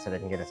 I guess I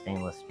didn't get a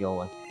stainless steel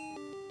one.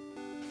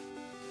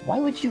 Why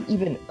would you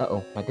even...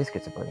 Uh-oh, my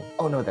biscuits are burning.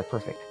 Oh no, they're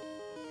perfect.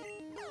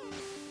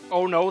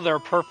 Oh no, they're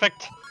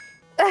perfect.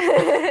 Wait,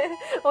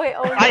 oh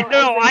no. I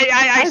know.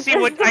 I see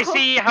I'm what so- I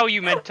see how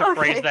you meant to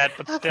phrase Okay, that,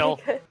 but okay, still.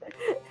 good.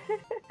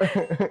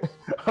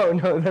 Oh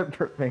no, they're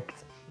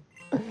perfect.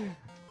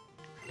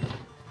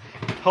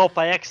 Hope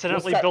I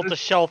accidentally What's that? built a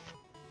shelf.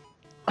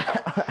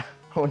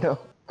 Oh no.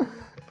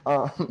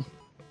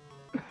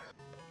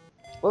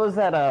 What was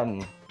that,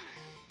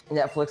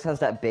 Netflix has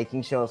that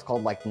baking show, it's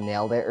called, like,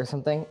 Nailed It or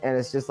something, and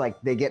it's just,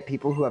 like, they get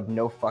people who have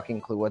no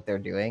fucking clue what they're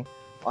doing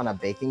on a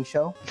baking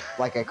show,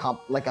 like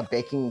a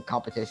baking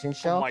competition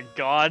show. Oh my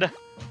god.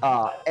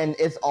 And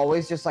it's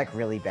always just, like,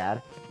 really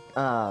bad.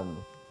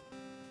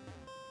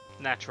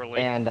 Naturally.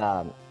 And,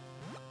 that's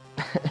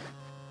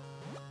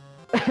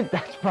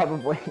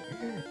probably,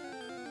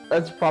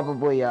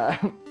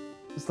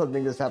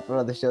 something that's happened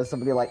on the show.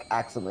 Somebody, like,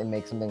 accidentally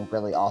makes something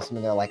really awesome,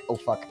 and they're like, oh,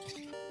 fuck.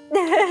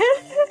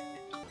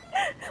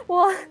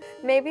 Well,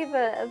 maybe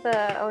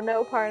the oh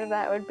no part of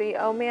that would be,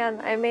 oh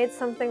man, I made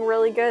something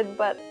really good,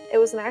 but it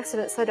was an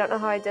accident, so I don't know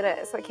how I did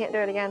it, so I can't do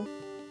it again.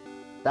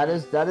 That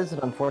is an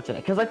unfortunate,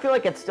 because I feel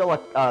like it's still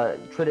a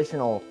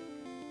traditional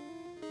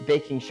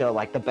baking show,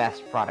 like the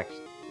best product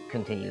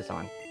continues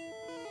on.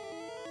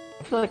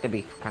 I feel like it'd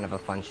be kind of a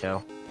fun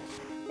show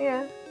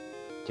Yeah.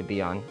 to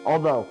be on.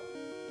 Although,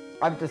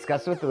 I've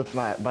discussed it with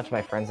a bunch of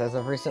my friends as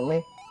of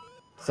recently.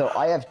 So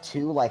I have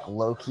two, like,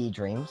 low-key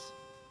dreams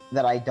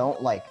that I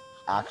don't, like,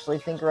 actually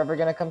think are ever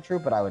gonna come true,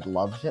 but I would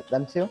love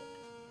them to.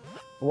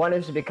 One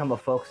is to become a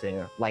folk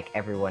singer, like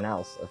everyone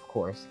else, of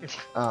course.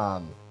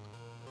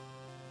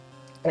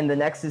 And the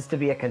next is to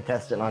be a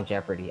contestant on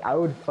Jeopardy. I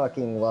would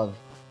fucking love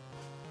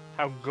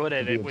How good to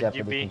at be it a would Jeopardy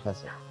you be?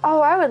 contestant.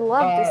 Oh, I would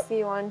love to see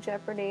you on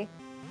Jeopardy.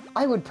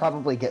 I would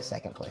probably get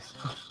second place.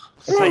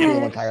 It Second would be an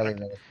place. entirely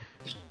new.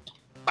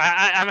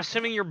 I'm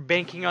assuming you're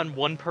banking on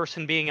one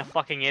person being a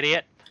fucking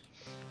idiot.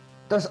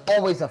 There's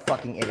always a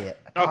fucking idiot.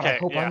 God, Okay, I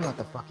hope yeah. I'm not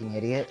the fucking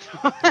idiot.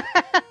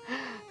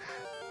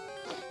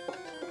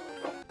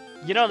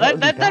 You know that'd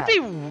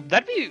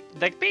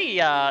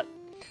be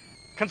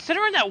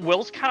considering that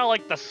Will's kind of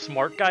like the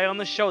smart guy on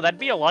the show, that'd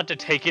be a lot to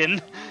take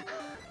in.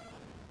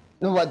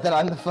 No, what? That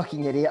I'm the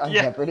fucking idiot on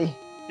Yeah. Jeopardy?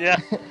 Yeah.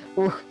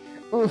 Oof.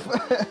 Oof.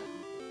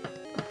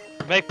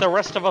 Make the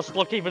rest of us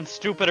look even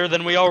stupider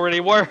than we already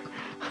were.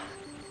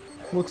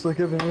 Looks like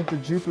Evan went to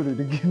Jupiter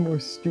to get more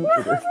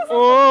stupider.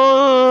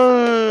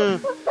 Oh!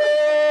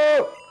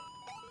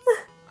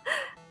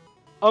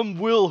 I'm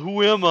Will.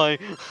 Who am I?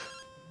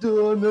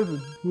 Duh, I'm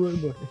Evan. Who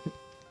am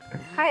I?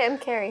 Hi, I'm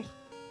Carrie.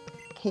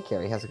 Hey,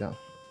 Carrie, how's it going?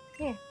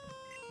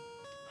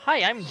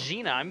 Hi, I'm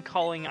Gina. I'm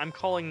calling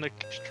the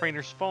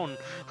trainer's phone.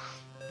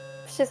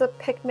 She's a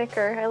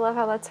picnicker. I love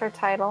how that's her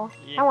title.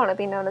 Yeah. I want to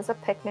be known as a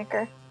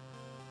picnicker.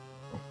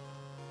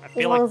 I As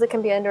feel long like as it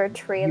can be under a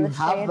tree in You the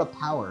have shade. the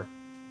power.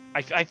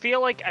 I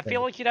feel like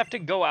you'd have to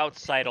go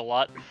outside a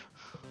lot.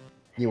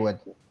 You would.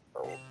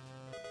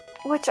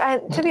 Which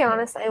to be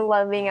honest, I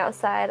love being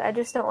outside. I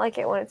just don't like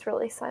it when it's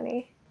really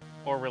sunny.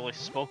 Or really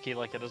smoky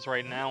like it is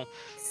right now.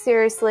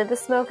 Seriously, the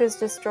smoke is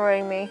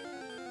destroying me.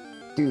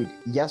 Dude,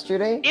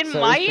 yesterday... In so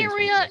it my was pretty sweet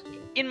area, yesterday.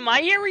 in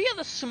my area,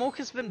 the smoke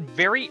has been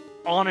very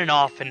on and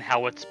off in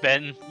how it's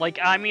been. Like,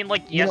 I mean,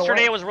 like, You know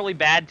yesterday what? it was really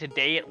bad,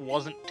 today it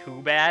wasn't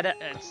too bad.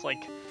 It's like,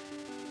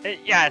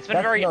 yeah, it's been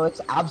That's- very, No, it's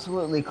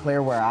absolutely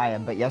clear where I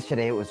am, but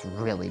yesterday it was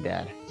really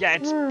bad. yeah,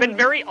 it's been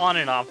very on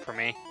and off for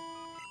me.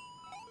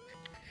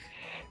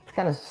 It's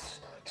kind of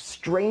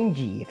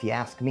strangey, if you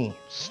ask me.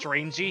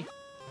 Strangey.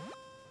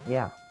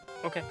 Yeah.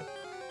 Okay.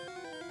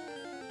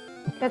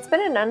 It's been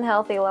in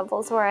unhealthy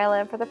levels where I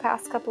live for the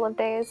past couple of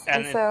days,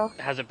 and so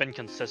has it been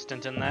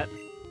consistent in that?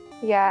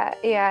 yeah,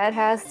 it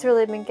has. It's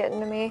really been getting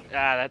to me.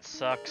 Ah, that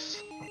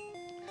sucks.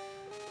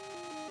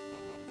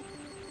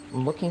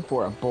 I'm looking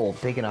for a bowl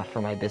big enough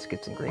for my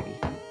biscuits and gravy.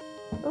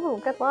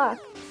 Ooh, good luck.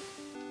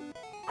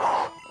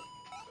 I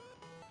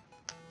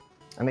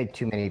made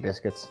too many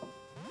biscuits.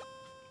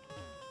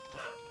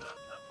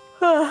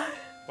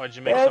 Why'd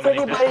you make so There's many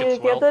anybody biscuits,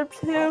 to give Will? them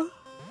to?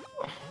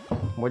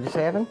 What'd you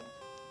say, Evan?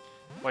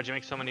 Why'd you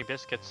make so many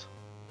biscuits?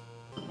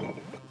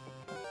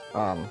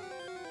 I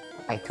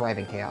thrive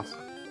in chaos.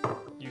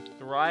 You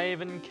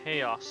thrive in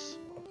chaos.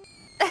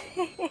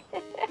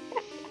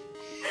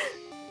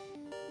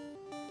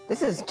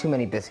 This is too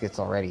many biscuits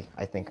already,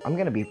 I think. I'm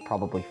gonna be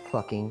probably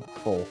fucking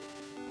full.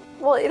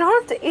 Well, you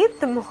don't have to eat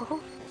them all.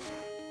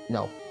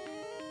 No.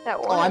 That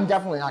one. Oh, I'm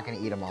definitely not gonna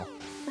eat them all.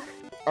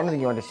 I don't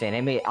think you understand.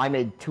 I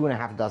made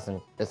 2.5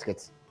 dozen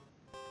biscuits.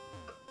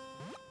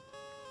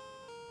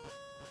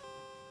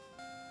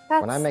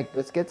 That's... When I make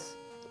biscuits,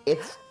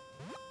 it's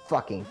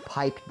fucking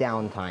pipe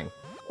down time.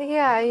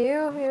 Yeah,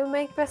 you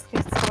make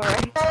biscuits,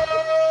 alright.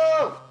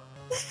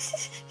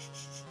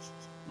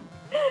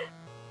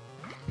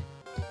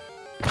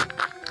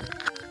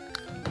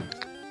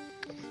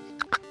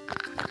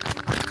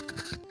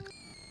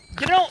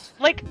 You know,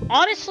 like,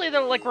 honestly,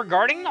 though, like,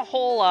 regarding the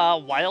whole,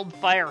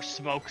 wildfire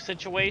smoke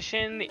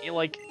situation,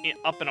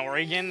 up in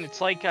Oregon,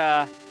 it's like,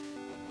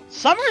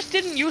 summers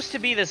didn't used to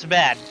be this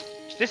bad.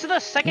 This is the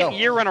second No.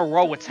 year in a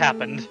row it's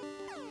happened.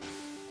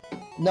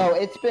 No,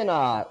 it's been,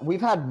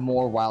 we've had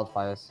more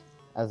wildfires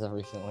as of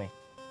recently.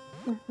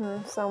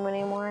 So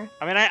many more.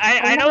 I mean,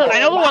 I know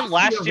the one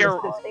last year...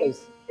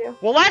 was-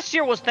 Well, last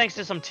year was thanks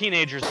to some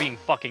teenagers being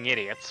fucking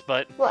idiots,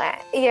 but... Well,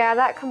 yeah,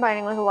 that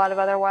combining with a lot of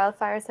other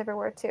wildfires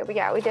everywhere too. But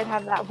yeah, we did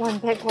have that one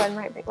big one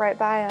right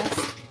by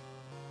us.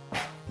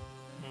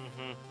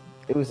 Mhm.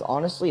 It was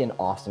honestly an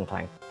awesome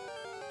time.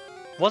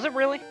 Was it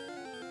really?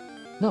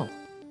 No.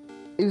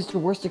 It was the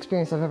worst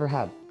experience I've ever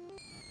had.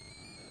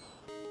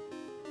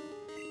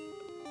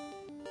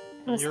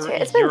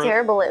 It's been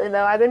terrible lately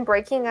though. I've been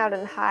breaking out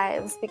in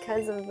hives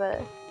because of the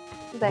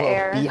Well,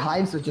 air.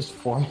 beehives are just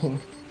forming.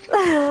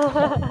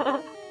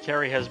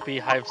 Carrie has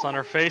beehives on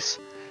her face.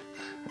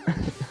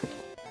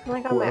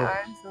 Like on my Whoa.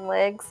 arms and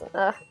legs.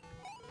 Ugh.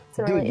 It's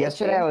a Dude, really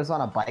yesterday I issue. was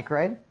on a bike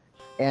ride,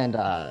 and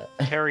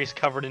Carrie's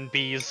covered in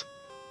bees.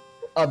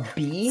 a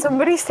bee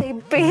Somebody say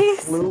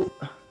bees. flew.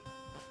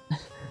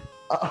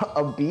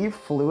 A bee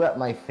flew at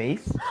my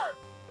face.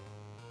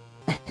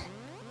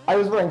 I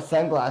was wearing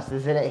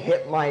sunglasses, and it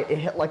hit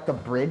like the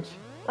bridge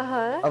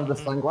of the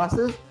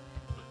sunglasses,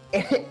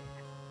 and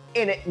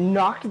it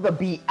knocked the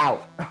bee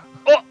out.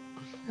 Oh!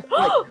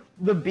 Like,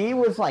 the bee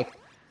was like,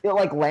 it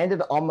like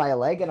landed on my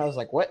leg, and I was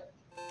like, what?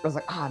 I was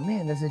like, ah,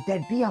 man, there's a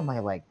dead bee on my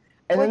leg.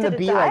 And Wait, then did the it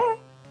bee die? like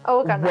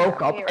Oh, it got knocked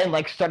woke out. up You're and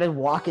like started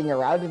walking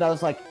around, and I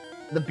was like,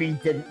 the bee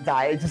didn't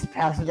die, it just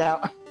passed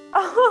out.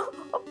 right.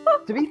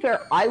 To be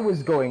fair, I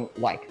was going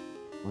like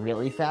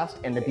really fast,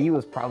 and the bee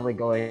was probably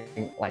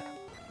going like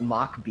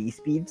Mach Bee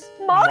speeds.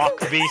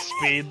 Mach Bee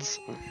speeds.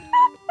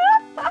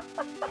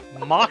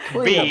 Mach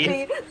Well,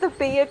 Bee. The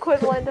bee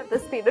equivalent of the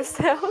speed of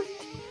sound.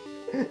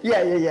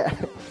 Yeah.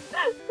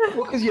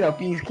 Well, because you know,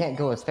 bees can't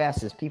go as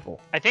fast as people.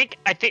 I think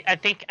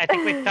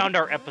we found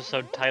our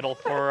episode title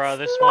for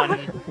this Mach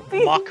one.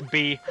 Bee. Mach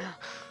Bee.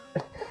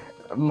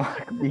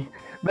 Mach Bee.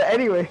 But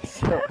anyway,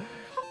 so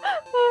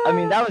I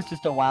mean, that was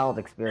just a wild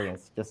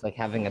experience, just like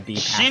having a bee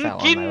pass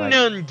out on my leg.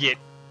 Nugget.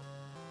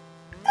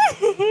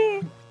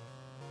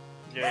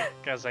 Yeah,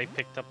 because I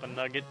picked up a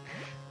nugget.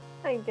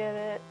 I get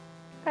it.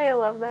 I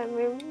love that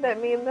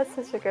meme. That's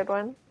such a good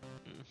one.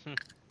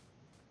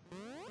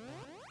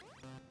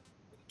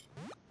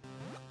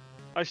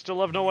 I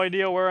still have no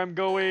idea where I'm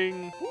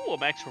going. Ooh, a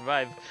max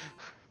revive.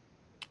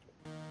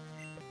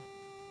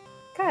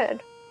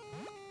 Good.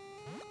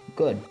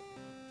 Good.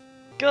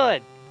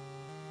 Good.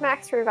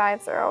 Max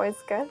revives are always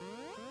good.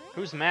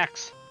 Who's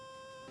Max?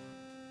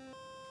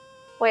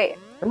 Wait,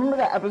 Remember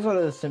that episode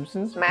of The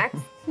Simpsons? Max?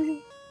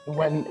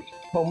 When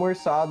Homer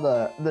saw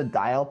the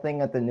dial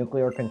thing at the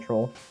nuclear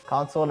control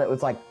console and it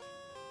was like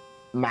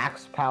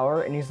Max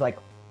Power, and he's like,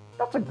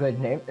 that's a good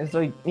name. And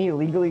so he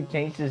legally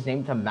changed his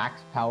name to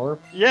Max Power,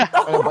 Yeah.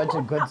 and a bunch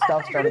of good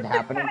stuff started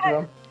happening to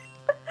him.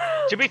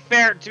 To be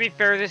fair,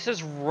 this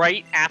is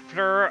right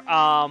after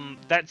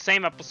that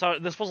same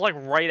episode. This was like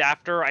right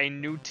after a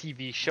new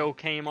TV show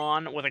came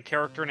on with a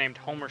character named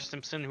Homer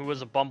Simpson who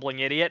was a bumbling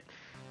idiot,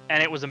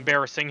 and it was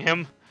embarrassing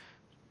him.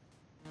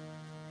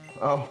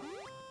 Oh.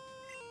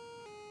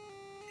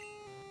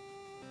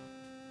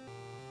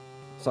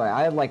 Sorry,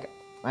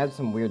 I had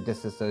some weird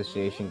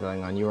disassociation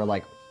going on. You were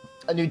like,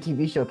 a new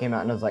TV show came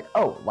out, and I was like,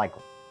 oh, like,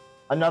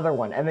 another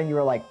one. And then you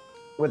were like,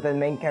 with the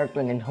main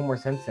character named Homer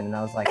Simpson, and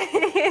I was like,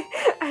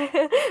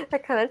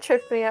 That kind of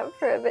tripped me up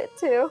for a bit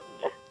too.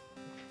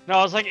 No,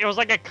 it was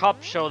like a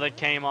cop show that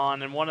came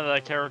on, and one of the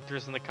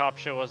characters in the cop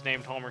show was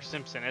named Homer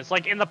Simpson. It's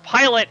like in the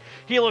pilot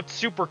he looked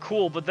super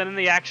cool, but then in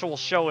the actual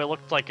show it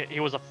looked like he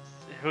was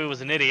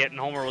an idiot, and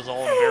Homer was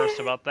all embarrassed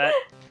about that.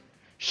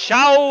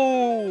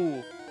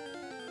 Shao!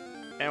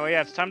 Anyway,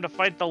 yeah, it's time to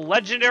fight the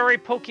legendary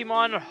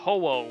Pokemon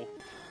Ho-Oh.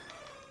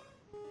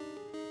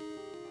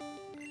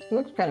 he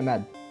looks kind of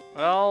mad.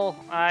 Well,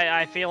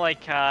 I feel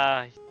like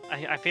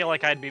I feel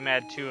like I'd be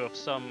mad too if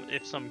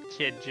some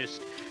kid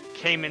just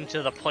came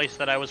into the place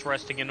that I was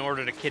resting in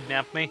order to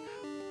kidnap me.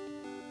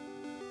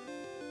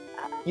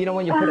 You know,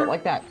 when you put it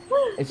like that,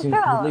 it seems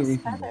Look at all completely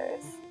those reasonable.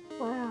 feathers.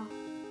 Wow.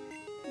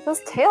 Those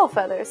tail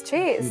feathers,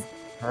 jeez.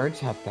 Birds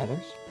have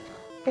feathers?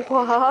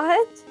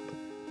 What?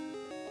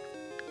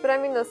 But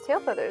I mean, those tail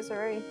feathers are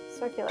very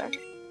circular.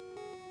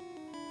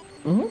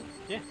 Mm-hmm.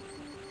 Yeah.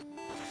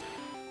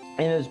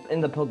 And in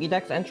the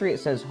Pokédex entry, it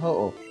says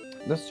Ho-Oh,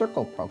 the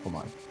circle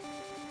Pokemon.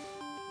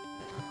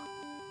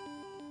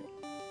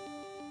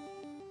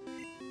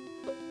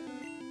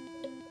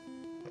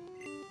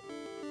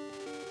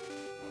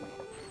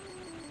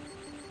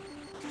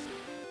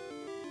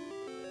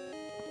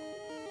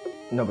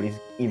 Nobody's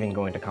even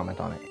going to comment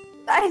on it.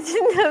 I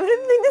didn't have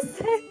anything to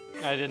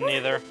say. I didn't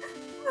either.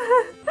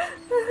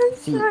 I'm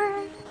See,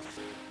 sorry.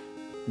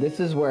 This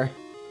is where...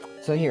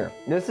 So here,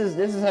 this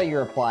is how you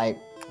reply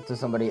to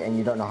somebody and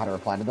you don't know how to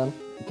reply to them.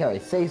 Carrie,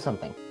 say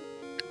something.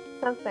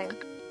 Something.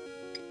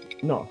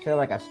 No, say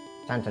like a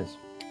sentence.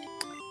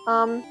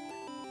 I'm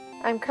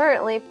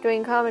currently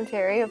doing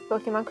commentary of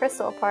Pokemon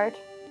Crystal Part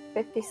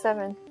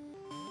 57.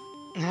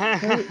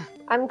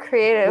 I'm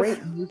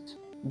creative.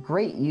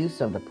 Great use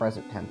of the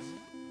present tense.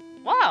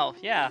 Wow,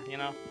 yeah, you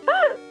know.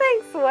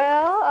 Thanks, Will.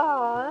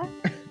 Aw.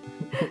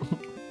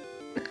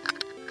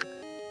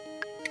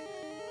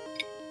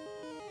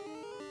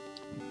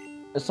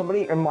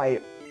 Somebody in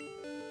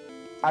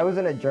I was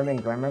in a German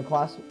grammar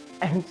class,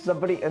 and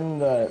somebody in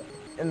the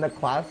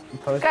class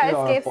posted Guys,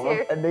 on a Gabe's forum,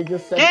 here. and they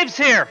just said, Gabe's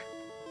here!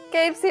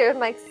 Gabe's here.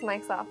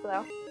 Mike's off,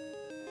 though.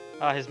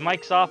 His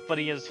mic's off, but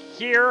he is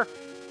here.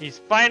 He's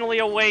finally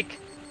awake.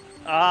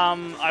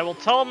 I will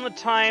tell him the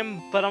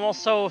time, but I'm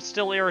also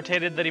still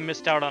irritated that he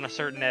missed out on a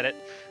certain edit.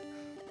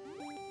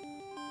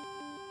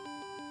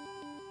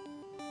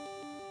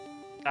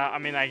 I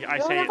mean, I We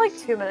say only have like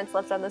it's... 2 minutes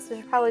left on this. We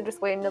should probably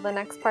just wait until the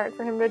next part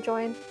for him to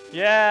join.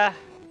 Yeah.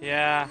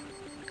 yes.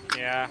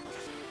 Yeah.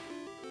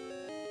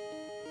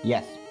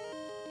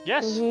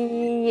 Yes.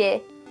 You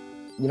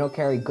know,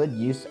 Carrie, good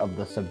use of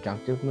the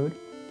subjunctive mood.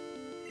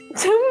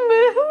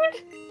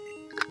 Mood?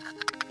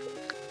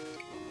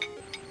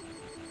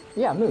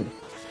 Yeah, mood.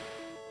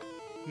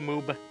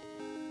 Moob.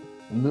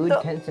 Mood,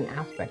 So- tense, and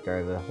aspect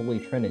are the holy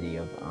trinity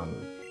of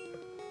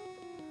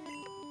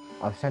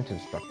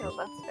sentence structures. No,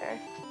 that's fair.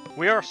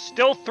 We are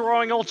still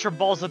throwing Ultra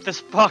Balls at this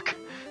fuck.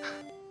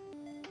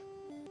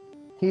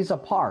 He's a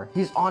par.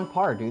 He's on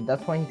par, dude.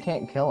 That's why you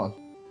can't kill him.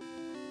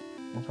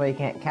 That's why you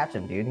can't catch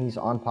him, dude. He's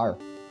on par.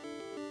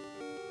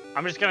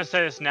 I'm just gonna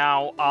say this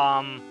now.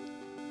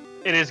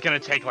 It is gonna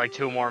take like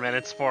 2 more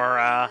minutes for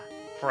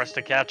us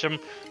to catch him.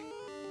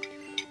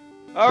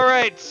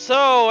 Alright,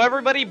 so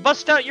everybody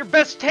bust out your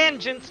best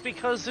tangents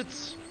because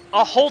it's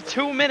a whole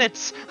 2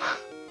 minutes.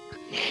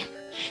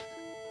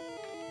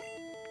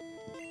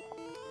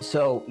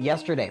 So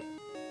yesterday,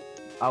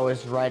 I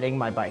was riding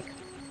my bike.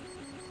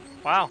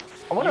 Wow.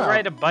 I You wanna-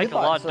 ride a bike a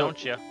thought- lot, so-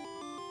 don't you?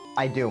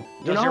 I do.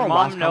 Does know your how mom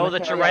last know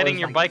that you're commentary I riding was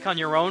your like, bike on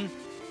your own?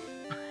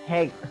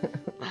 Hey,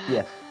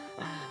 yeah.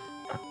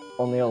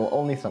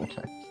 Only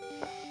sometimes.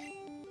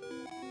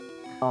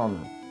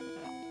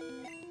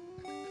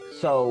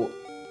 So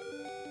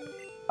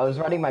I was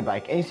riding my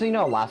bike, and so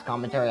last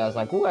commentary I was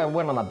like, "Ooh, I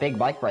went on a big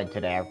bike ride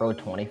today. I rode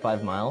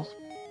 25 miles.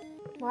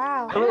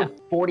 Wow. I rode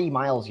 40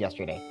 miles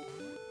yesterday.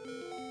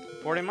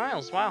 40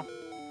 miles, wow.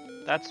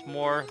 That's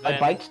more than I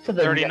biked to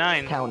the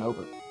 39. next town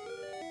over.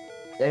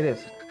 It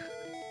is.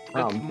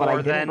 That's But I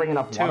more didn't bring than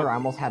enough 2. water. I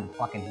almost had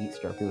fucking heat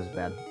stroke. It was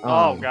bad.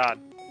 Oh, God.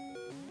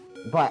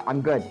 But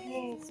I'm good.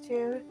 Jeez,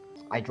 dude.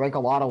 I drank a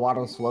lot of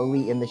water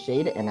slowly in the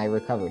shade, and I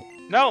recovered.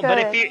 No,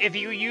 but Good. if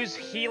you use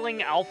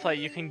Healing Alpha,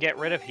 you can get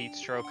rid of heat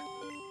stroke.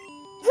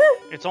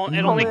 It Only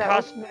only that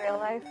costs was in real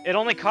life. it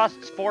only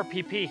costs 4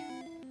 PP.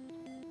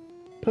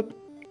 Poop.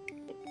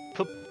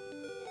 Poop.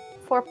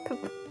 For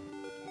poop.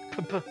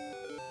 Poop.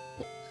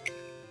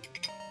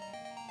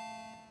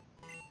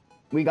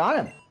 We got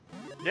him.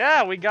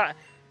 Yeah, we got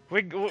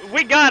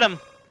him.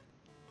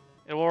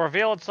 It will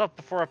reveal itself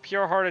before a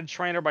pure-hearted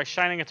trainer by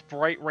shining its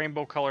bright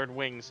rainbow-colored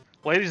wings.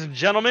 Ladies and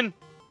gentlemen,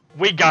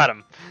 we got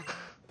him.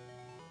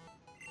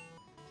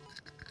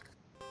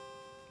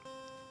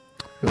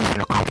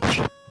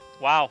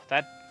 Wow,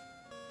 that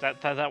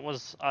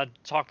was a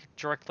talk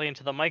directly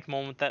into the mic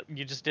moment that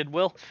you just did,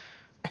 Will.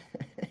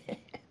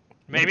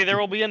 Maybe there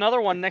will be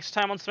another one next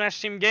time on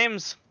Smash Team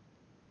Games.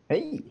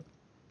 Hey.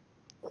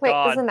 Wait,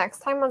 God. is the next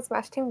time on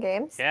Smash Team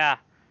Games? Yeah.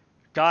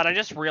 God, I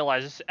just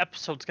realized this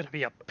episode's gonna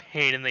be a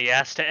pain in the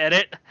ass to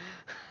edit.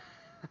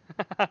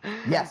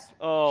 Yes.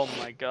 Oh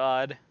my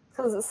God.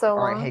 Because it's so All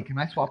long. right. Hey, can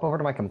I swap over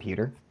to my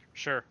computer?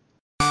 Sure.